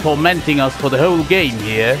tormenting us for the whole game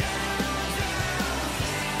here.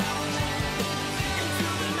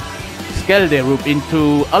 Skelderup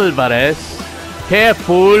into Alvarez.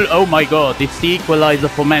 Careful. Oh my god, it's the equalizer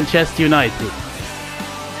for Manchester United.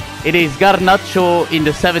 It is Garnacho in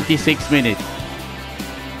the 76th minute.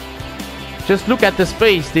 Just look at the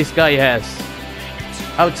space this guy has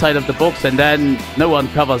outside of the box, and then no one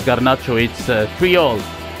covers Garnacho. It's 3-3.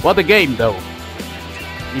 What a game though.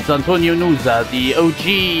 It's Antonio Nusa, the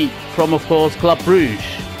OG from, of course, Club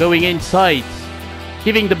Brugge, going inside,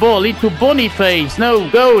 giving the ball into Boniface. No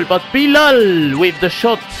goal, but Bilal with the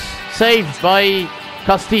shot saved by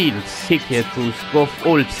Castiles. Kick here to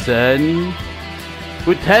Skov-Olsen.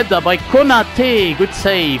 Good header by Konate. Good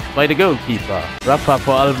save by the goalkeeper. Rafa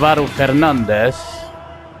for Alvaro Fernandez.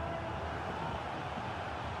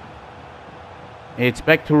 It's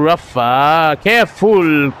back to Rafa.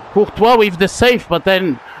 Careful. Courtois with the save, but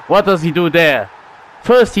then what does he do there?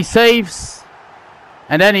 First he saves,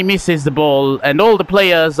 and then he misses the ball, and all the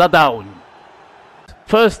players are down.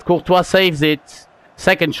 First Courtois saves it.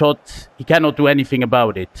 Second shot, he cannot do anything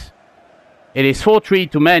about it. It is 4-3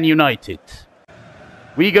 to Man United.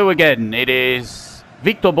 We go again. It is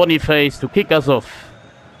Victor Boniface to kick us off.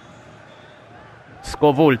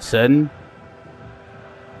 Skovulsen.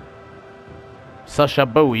 Sasha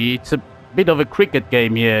Bowie. It's a bit of a cricket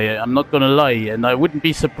game here, I'm not gonna lie. And I wouldn't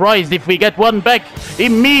be surprised if we get one back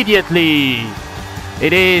immediately.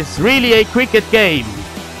 It is really a cricket game.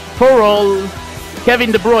 For all,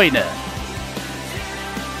 Kevin De Bruyne.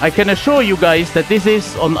 I can assure you guys that this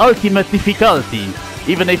is on ultimate difficulty,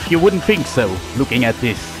 even if you wouldn't think so, looking at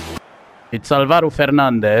this. It's Alvaro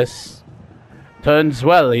Fernandez. Turns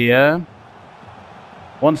well here.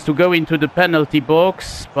 Wants to go into the penalty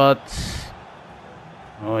box, but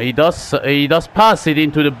oh, he does pass it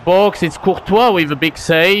into the box. It's Courtois with a big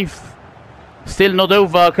save. Still not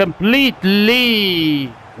over completely.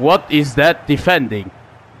 What is that defending?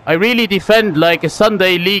 I really defend like a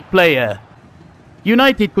Sunday League player.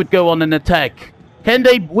 United could go on an attack.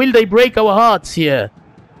 Will they break our hearts here?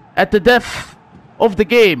 At the death of the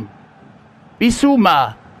game.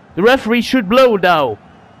 Bissouma. The referee should blow now.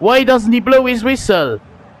 Why doesn't he blow his whistle?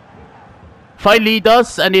 Finally he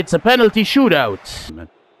does, and it's a penalty shootout.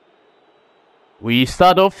 We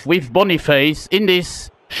start off with Boniface in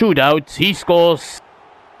this shootout. He scores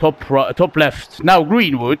top left. Now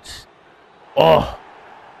Greenwood. Oh,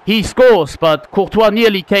 he scores, but Courtois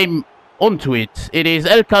nearly came onto it. It is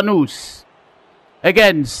El Canous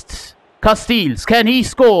against Castiles. Can he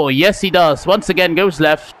score? Yes, he does. Once again goes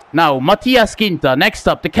left. Now Matias Quinta, next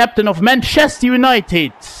up, the captain of Manchester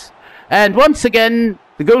United. And once again,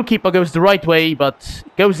 the goalkeeper goes the right way, but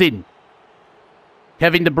goes in.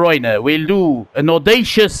 Kevin De Bruyne will do an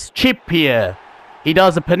audacious chip here. He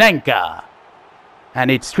does a Panenka.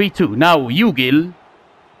 And it's 3-2. Now Ugil.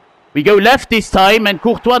 We go left this time, and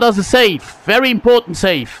Courtois does a save. Very important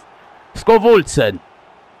save. Skovulsen.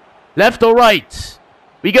 Left or right?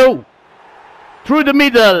 We go through the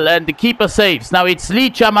middle, and the keeper saves. Now it's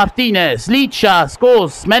Licha Martinez. Licha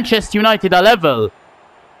scores. Manchester United are level.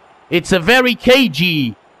 It's a very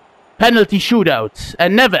cagey penalty shootout.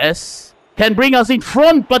 And Neves can bring us in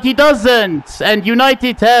front, but he doesn't. And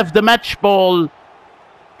United have the match ball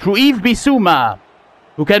through Yves Bissouma,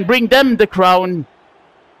 who can bring them the crown.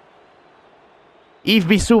 Yves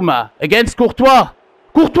Bissouma against Courtois.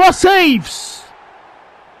 Courtois saves!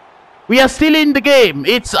 We are still in the game.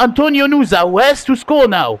 It's Antonio Nusa who has to score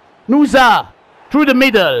now. Nusa through the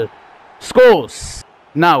middle. Scores.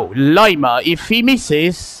 Now Lima, if he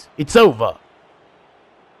misses, it's over.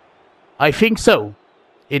 I think so.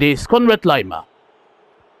 It is Konrad Lima.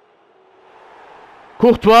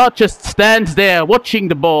 Courtois just stands there watching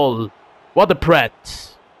the ball. What a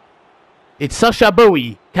prat. It's Sasha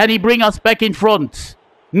Bowie. Can he bring us back in front?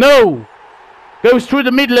 No! Goes through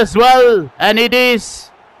the middle as well, and it is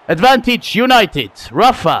advantage United.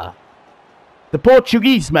 Rafa, the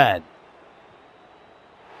Portuguese man.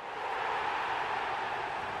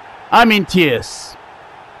 I'm in tears.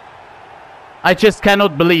 I just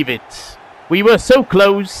cannot believe it. We were so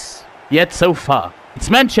close, yet so far. It's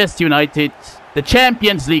Manchester United, the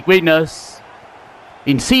Champions League winners,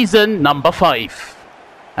 in season number 5.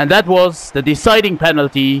 And that was the deciding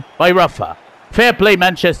penalty by Rafa. Fair play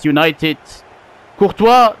Manchester United.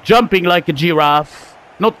 Courtois jumping like a giraffe,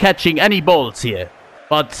 not catching any balls here.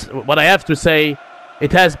 But what I have to say,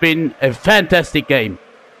 it has been a fantastic game.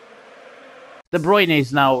 De Bruyne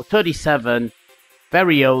is now 37,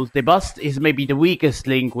 very old. De Bust is maybe the weakest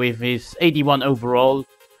link with his 81 overall.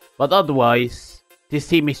 But otherwise, this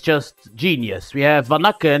team is just genius. We have Van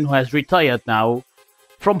Aken, who has retired now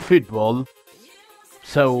from football.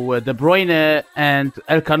 So De Bruyne and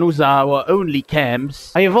El Canous are our only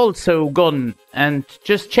cams. I have also gone and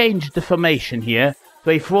just changed the formation here to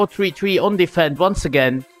a 4-3-3 on defend once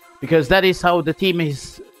again, because that is how the team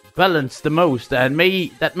is balanced the most, and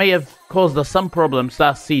that may have caused us some problems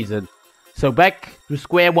last season. So back to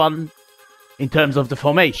square one in terms of the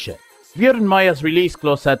formation. Björn Mayer's release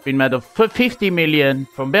clause had been made of 50 million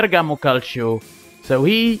from Bergamo Calcio, so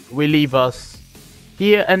he will leave us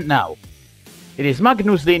here and now. It is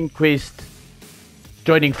Magnus Lindqvist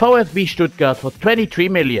joining VfB Stuttgart for 23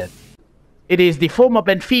 million. It is the former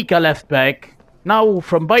Benfica left back, now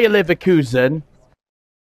from Bayer Leverkusen,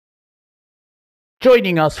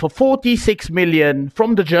 joining us for 46 million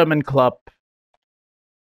from the German club.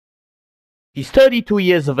 He's 32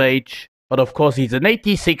 years of age, but of course he's an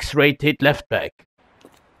 86 rated left back.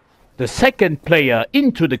 The second player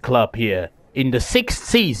into the club here in the 6th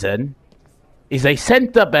season is a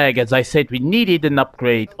centre back. As I said, we needed an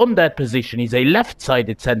upgrade on that position. He's a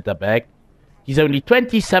left-sided centre back. He's only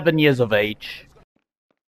 27 years of age.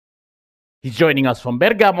 He's joining us from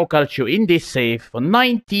Bergamo Calcio in this save for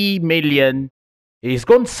 90 million. It is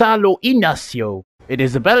Gonzalo Inacio. It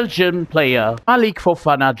is a Belgian player. Malik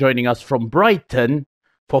Fofana joining us from Brighton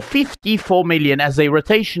for 54 million as a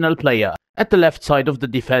rotational player. At the left side of the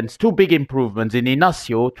defense, two big improvements in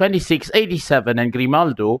Inacio, 26.87, and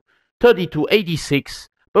Grimaldo, 32.86,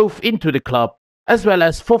 both into the club, as well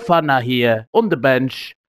as Fofana here on the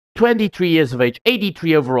bench, 23 years of age,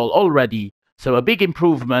 83 overall already, so a big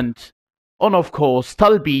improvement on, of course,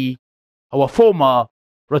 Talbi, our former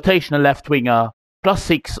rotational left winger,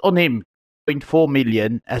 +6 on him, 0.4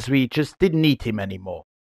 million, as we just didn't need him anymore.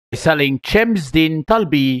 We're selling Chemsdin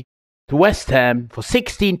Talbi to West Ham for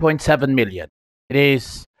 16.7 million. It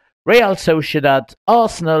is Real Sociedad,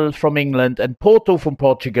 Arsenal from England, and Porto from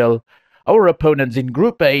Portugal, our opponents in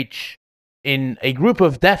Group H, in a group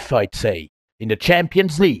of death, I'd say, in the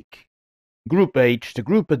Champions League. Group H, the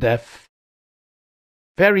group of death,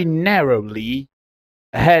 very narrowly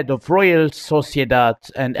ahead of Real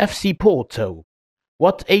Sociedad and FC Porto.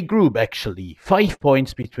 What a group, actually. 5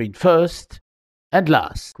 points between first and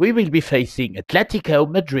last. We will be facing Atletico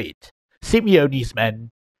Madrid. Simeone's men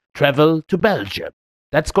travel to Belgium.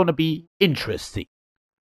 That's going to be interesting.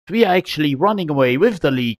 We are actually running away with the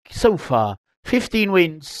league so far. 15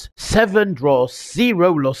 wins, 7 draws,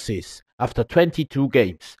 0 losses after 22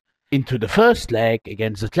 games. Into the first leg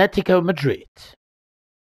against Atletico Madrid.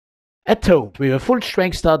 At home, we have a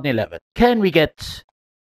full-strength starting 11. Can we get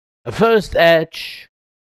a first edge?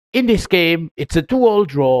 In this game, it's a 2-2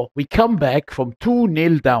 draw. We come back from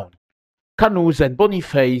 2-0 down. Canus and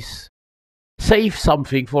Boniface save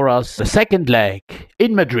something for us. The second leg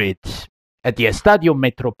in Madrid at the Estadio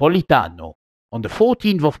Metropolitano on the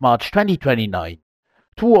 14th of March 2029.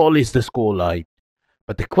 2-2 is the scoreline.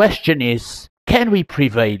 But the question is, can we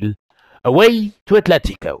prevail away to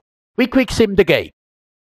Atletico? We quick sim the game.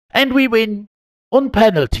 And we win on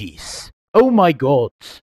penalties. Oh my god.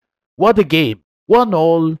 What a game.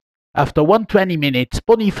 1-1 after 120 minutes.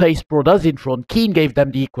 Boniface brought us in front. Keane gave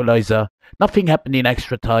them the equalizer. Nothing happened in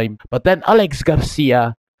extra time. But then Alex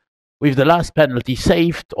Garcia with the last penalty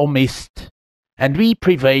saved or missed. And we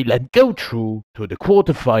prevail and go through to the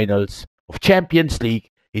quarterfinals of Champions League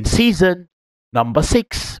in season number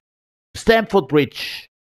 6. Stamford Bridge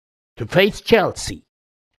to face Chelsea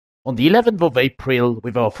on the 11th of April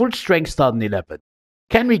with our full-strength starting 11.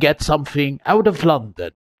 Can we get something out of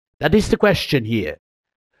London? That is the question here.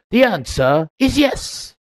 The answer is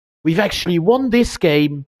yes. We've actually won this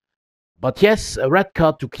game. But yes, a red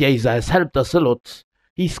card to Chiesa has helped us a lot.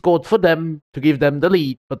 He scored for them to give them the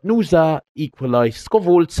lead. But Nusa equalized,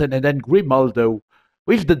 Skov-Olsen and then Grimaldo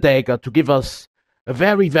with the dagger to give us a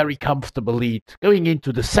very, very comfortable lead going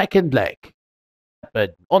into the second leg.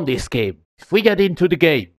 But on this game, if we get into the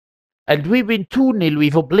game, and we win 2-0,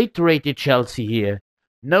 we've obliterated Chelsea here.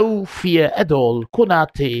 No fear at all.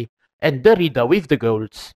 Konate and Derrida with the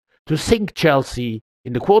goals to sink Chelsea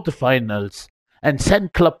in the quarterfinals and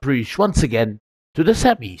send Club Brugge once again to the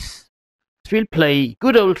semis. We'll play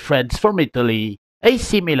good old friends from Italy,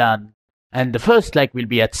 AC Milan, and the first leg will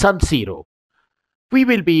be at San Siro. We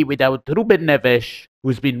will be without Ruben Neves,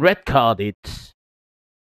 who's been red carded.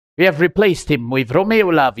 We have replaced him with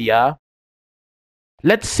Romeo Lavia.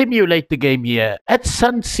 Let's simulate the game here at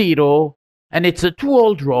San Siro, and it's a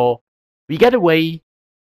 2-2 draw. We get away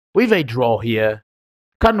with a draw here.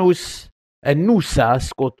 Canus and Nusa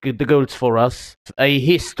scored the goals for us. A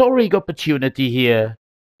historic opportunity here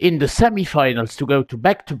in the semi-finals to go to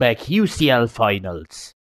back-to-back UCL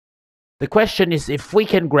finals. The question is if we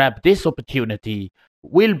can grab this opportunity.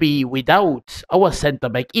 We'll be without our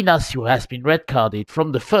centre-back Inacio, who has been red-carded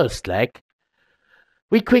from the first leg.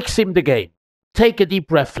 We quick sim the game. Take a deep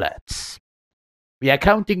breath, lads. We are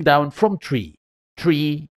counting down from 3.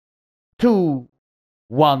 3, 2,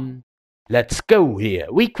 1. Let's go here.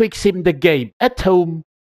 We quick sim the game at home.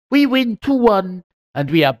 We win 2-1 and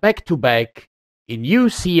we are back to back in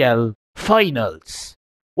UCL finals.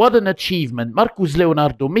 What an achievement. Marcus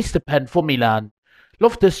Leonardo missed the pen for Milan.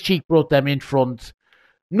 Loftus-Cheek brought them in front.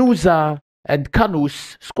 Nusa and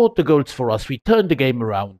Canus scored the goals for us. We turned the game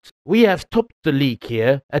around. We have topped the league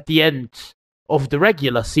here at the end of the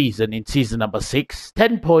regular season in season number 6.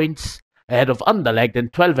 10 points ahead of Anderlecht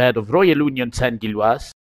and 12 ahead of Royal Union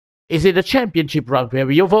Saint-Gilloise. is in the championship round where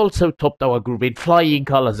we have also topped our group in flying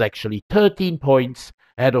colors actually. 13 points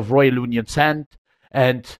ahead of Royal Union Sand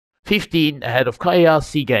and 15 ahead of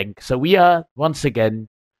KRC Genk. So we are once again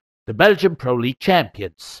the Belgian Pro League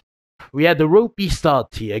champions. We had a ropey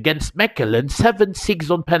start here against Mechelen, 7-6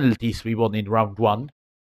 on penalties we won in round 1.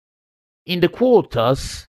 In the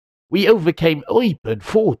quarters, we overcame Eupen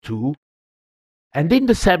 4-2. And in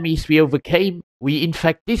the semis, we in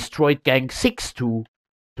fact destroyed Genk 6-2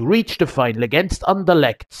 to reach the final against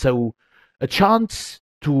Anderlecht. So a chance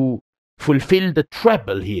to fulfill the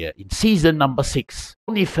treble here in season number 6.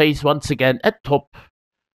 Boniface once again at top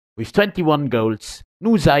with 21 goals.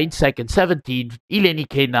 Nusa in second, 17.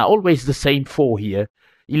 Ilenikena, always the same 4 here.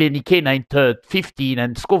 Ilenikena in third, 15.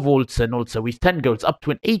 And Skovolsen also with 10 goals, up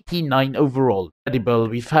to an 18-9 overall. Incredible.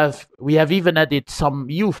 We have even added some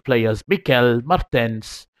youth players. Mikkel,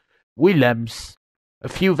 Martens, Willems. A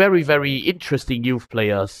few very, very interesting youth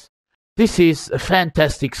players. This is a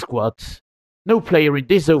fantastic squad. No player in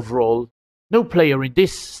this overall, no player in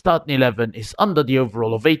this starting 11 is under the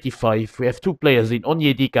overall of 85. We have 2 players in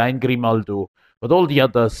Onyedika and Grimaldo. But all the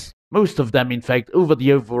others, most of them in fact, over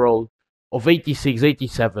the overall of 86,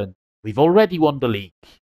 87. We've already won the league.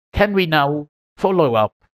 Can we now follow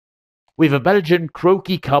up with a Belgian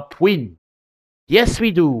Croquis Cup win? Yes, we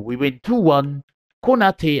do. We win 2-1.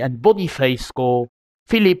 Konate and Boniface score.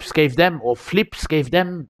 Flips gave them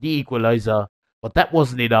the equalizer. But that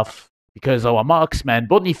wasn't enough because our marksman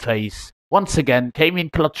Boniface once again came in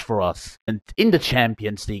clutch for us. And in the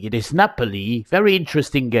Champions League, it is Napoli. Very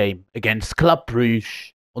interesting game against Club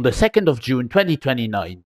Brugge on the 2nd of June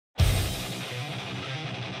 2029.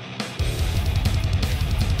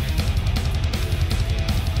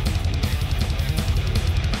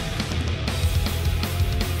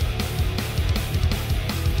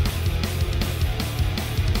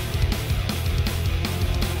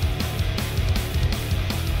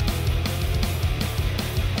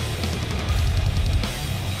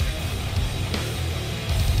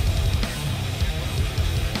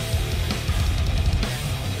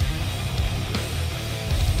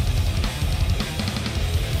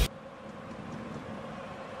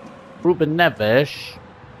 Ruben Neves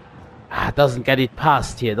doesn't get it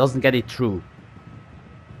past here, doesn't get it through.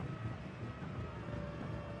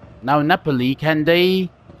 Now Napoli, can they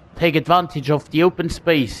take advantage of the open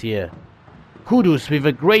space here? Kudus with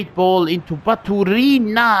a great ball into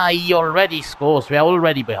Baturina. He already scores. We are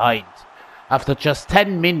already behind after just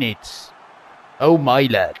 10 minutes. Oh my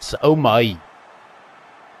lads, oh my.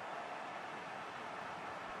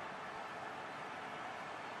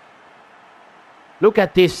 Look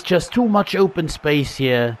at this, just too much open space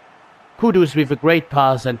here. Kudus with a great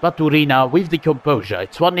pass and Baturina with the composure.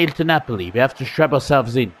 It's 1-0 to Napoli. We have to strap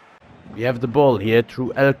ourselves in. We have the ball here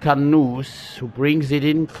through El Canous, who brings it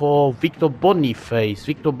in for Victor Boniface.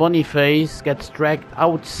 Victor Boniface gets dragged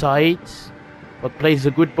outside, but plays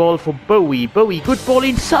a good ball for Bowie. Bowie, good ball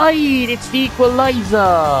inside. It's the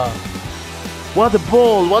equalizer. What a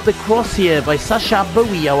ball, what a cross here by Sasha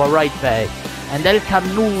Bowie, our right back. And El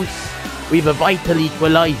Canous with a vital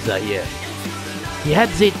equalizer here. He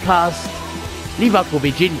heads it past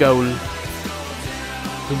Livakovic in goal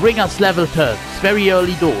to bring us level terms. Very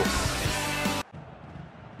early doors.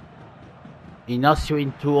 Inacio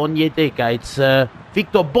into Onyedeka. It's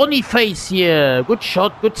Victor Boniface here. Good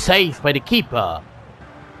shot, good save by the keeper.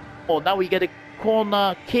 Oh, now we get a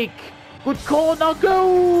corner kick. Good corner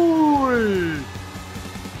goal!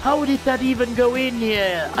 How did that even go in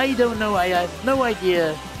here? I don't know. I have no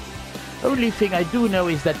idea. Only thing I do know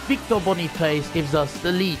is that Victor Boniface gives us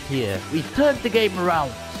the lead here. We've turned the game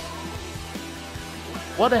around.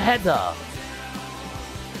 What a header.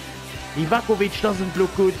 Livakovic doesn't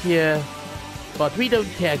look good here, but we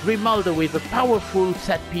don't care. Grimaldo with a powerful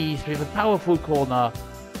set piece, with a powerful corner.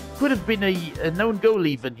 Could have been a known goal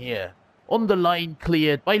even here. On the line,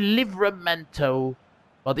 cleared by Livramento,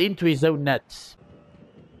 but into his own net.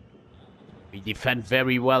 We defend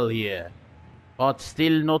very well here. But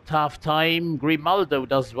still not half time. Grimaldo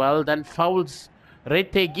does well, then fouls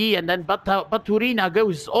Retegui, and then Baturina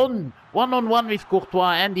goes on. 1-on-1 with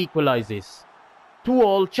Courtois and equalizes.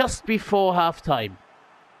 2-2 just before half time.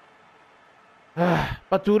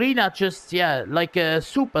 Baturina just, like a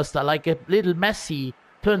superstar, like a little Messi,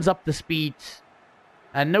 turns up the speed.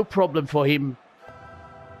 And no problem for him.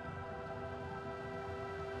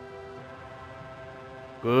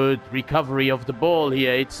 Good recovery of the ball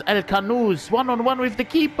here. It's El Canous, 1-on-1 with the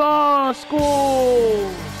keeper.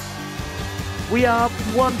 Scores! We are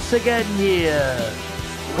up once again here.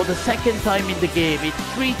 For the second time in the game. It's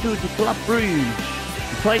 3-2 to Club Brugge.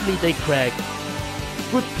 Finally they crack.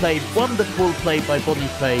 good play, wonderful play by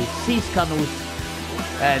Boniface, sees Canus,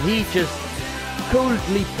 and he just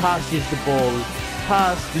coldly passes the ball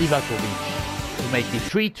past Livakovic to make it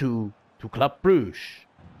 3-2 to Club Brugge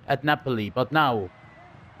at Napoli. But now,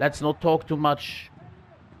 let's not talk too much.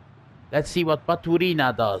 Let's see what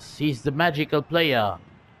Baturina does. He's the magical player.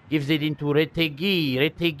 Gives it into Retegui.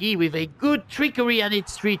 Retegui with a good trickery, and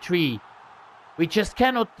it's 3-3. We just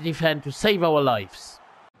cannot defend to save our lives.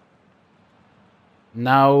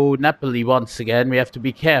 Now Napoli once again. We have to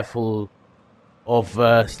be careful of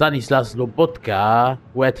Stanislas Lobotka,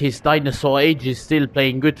 who at his dinosaur age is still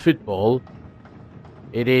playing good football.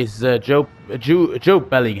 It is Joe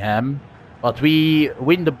Bellingham. But we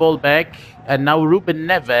win the ball back. And now Ruben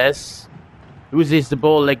Neves loses the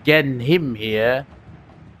ball again. Him here.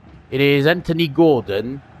 It is Anthony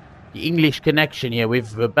Gordon. The English connection here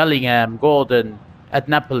with Bellingham, Gordon at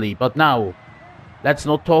Napoli. But now, let's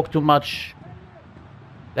not talk too much.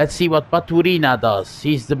 Let's see what Baturina does.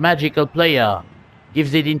 He's the magical player.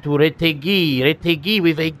 Gives it into Retegui. Retegui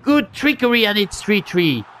with a good trickery, and it's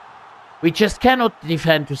 3-3. We just cannot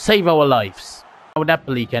defend to save our lives. Now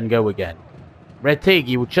Napoli can go again.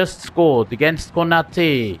 Retegui, who just scored against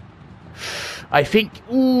Konate. I think,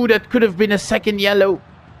 ooh, that could have been a second yellow.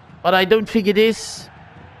 But I don't think it is.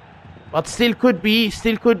 But still could be,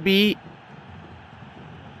 still could be.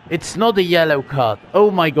 It's not a yellow card.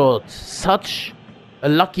 Oh my god. Such a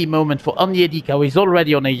lucky moment for Onyedika, who is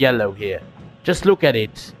already on a yellow here. Just look at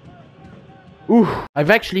it. Ooh.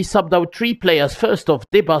 I've actually subbed out 3 players. First off,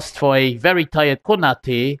 Debast for a very tired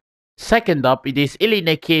Konate. Second up, it is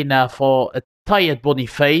Ilinekena for a tired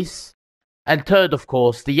Boniface. And third, of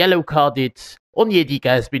course, the yellow carded Onyedika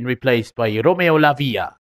has been replaced by Romeo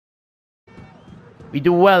Lavia. We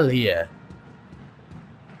do well here.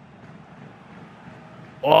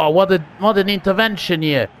 Oh, what an intervention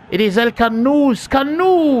here. It is El Canus.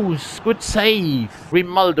 Canus! Good save.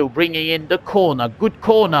 Rimaldo bringing in the corner. Good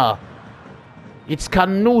corner. It's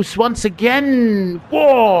Canus once again.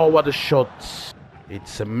 Whoa, what a shot.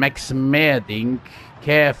 It's a Max Merdink.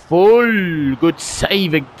 Careful. Good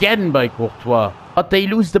save again by Courtois. But they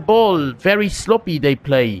lose the ball. Very sloppy they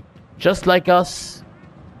play. Just like us.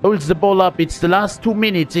 Holds the ball up. It's the last 2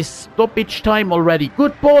 minutes. It's stoppage time already.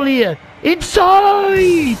 Good ball here.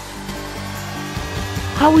 Inside!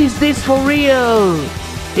 How is this for real?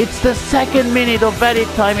 It's the 2nd minute of added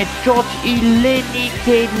time. It's George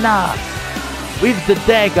Ilenikena with the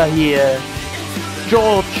dagger here.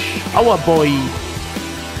 George, our boy.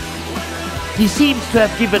 He seems to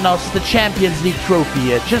have given us the Champions League trophy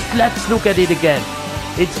here. Just let's look at it again.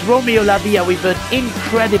 It's Romeo Lavia with an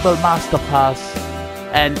incredible master pass.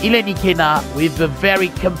 And Ilenikena with a very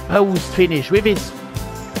composed finish. With his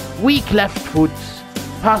weak left foot,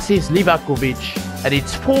 passes Livakovic. And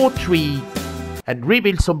it's 4-3. And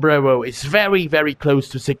Rebuild Sombrero is very, very close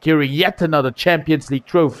to securing yet another Champions League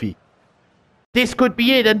trophy. This could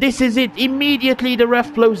be it, and this is it. Immediately the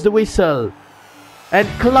ref blows the whistle. And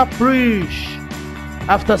Club Brugge,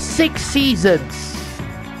 after 6 seasons,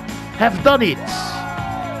 have done it.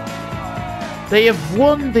 They have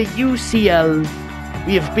won the UCL.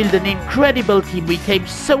 We have built an incredible team. We came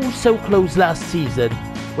so close last season,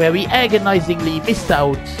 where we agonizingly missed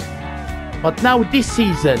out. But now this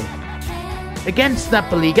season, against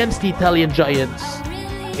Napoli, against the Italian giants,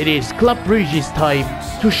 it is Club Brugge's time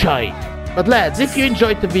to shine. But lads, if you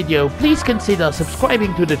enjoyed the video, please consider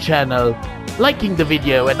subscribing to the channel, liking the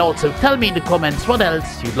video, and also tell me in the comments what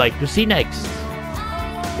else you'd like to see next.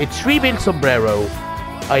 It's Rebuild Sombrero.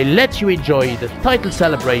 I let you enjoy the title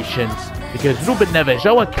celebrations because Ruben Neves,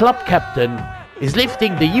 our club captain, is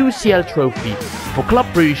lifting the UCL trophy for Club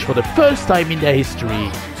Brugge for the first time in their history.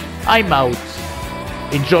 I'm out.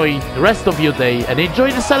 Enjoy the rest of your day and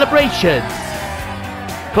enjoy the celebrations.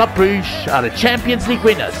 Club Brugge are the Champions League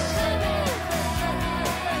winners.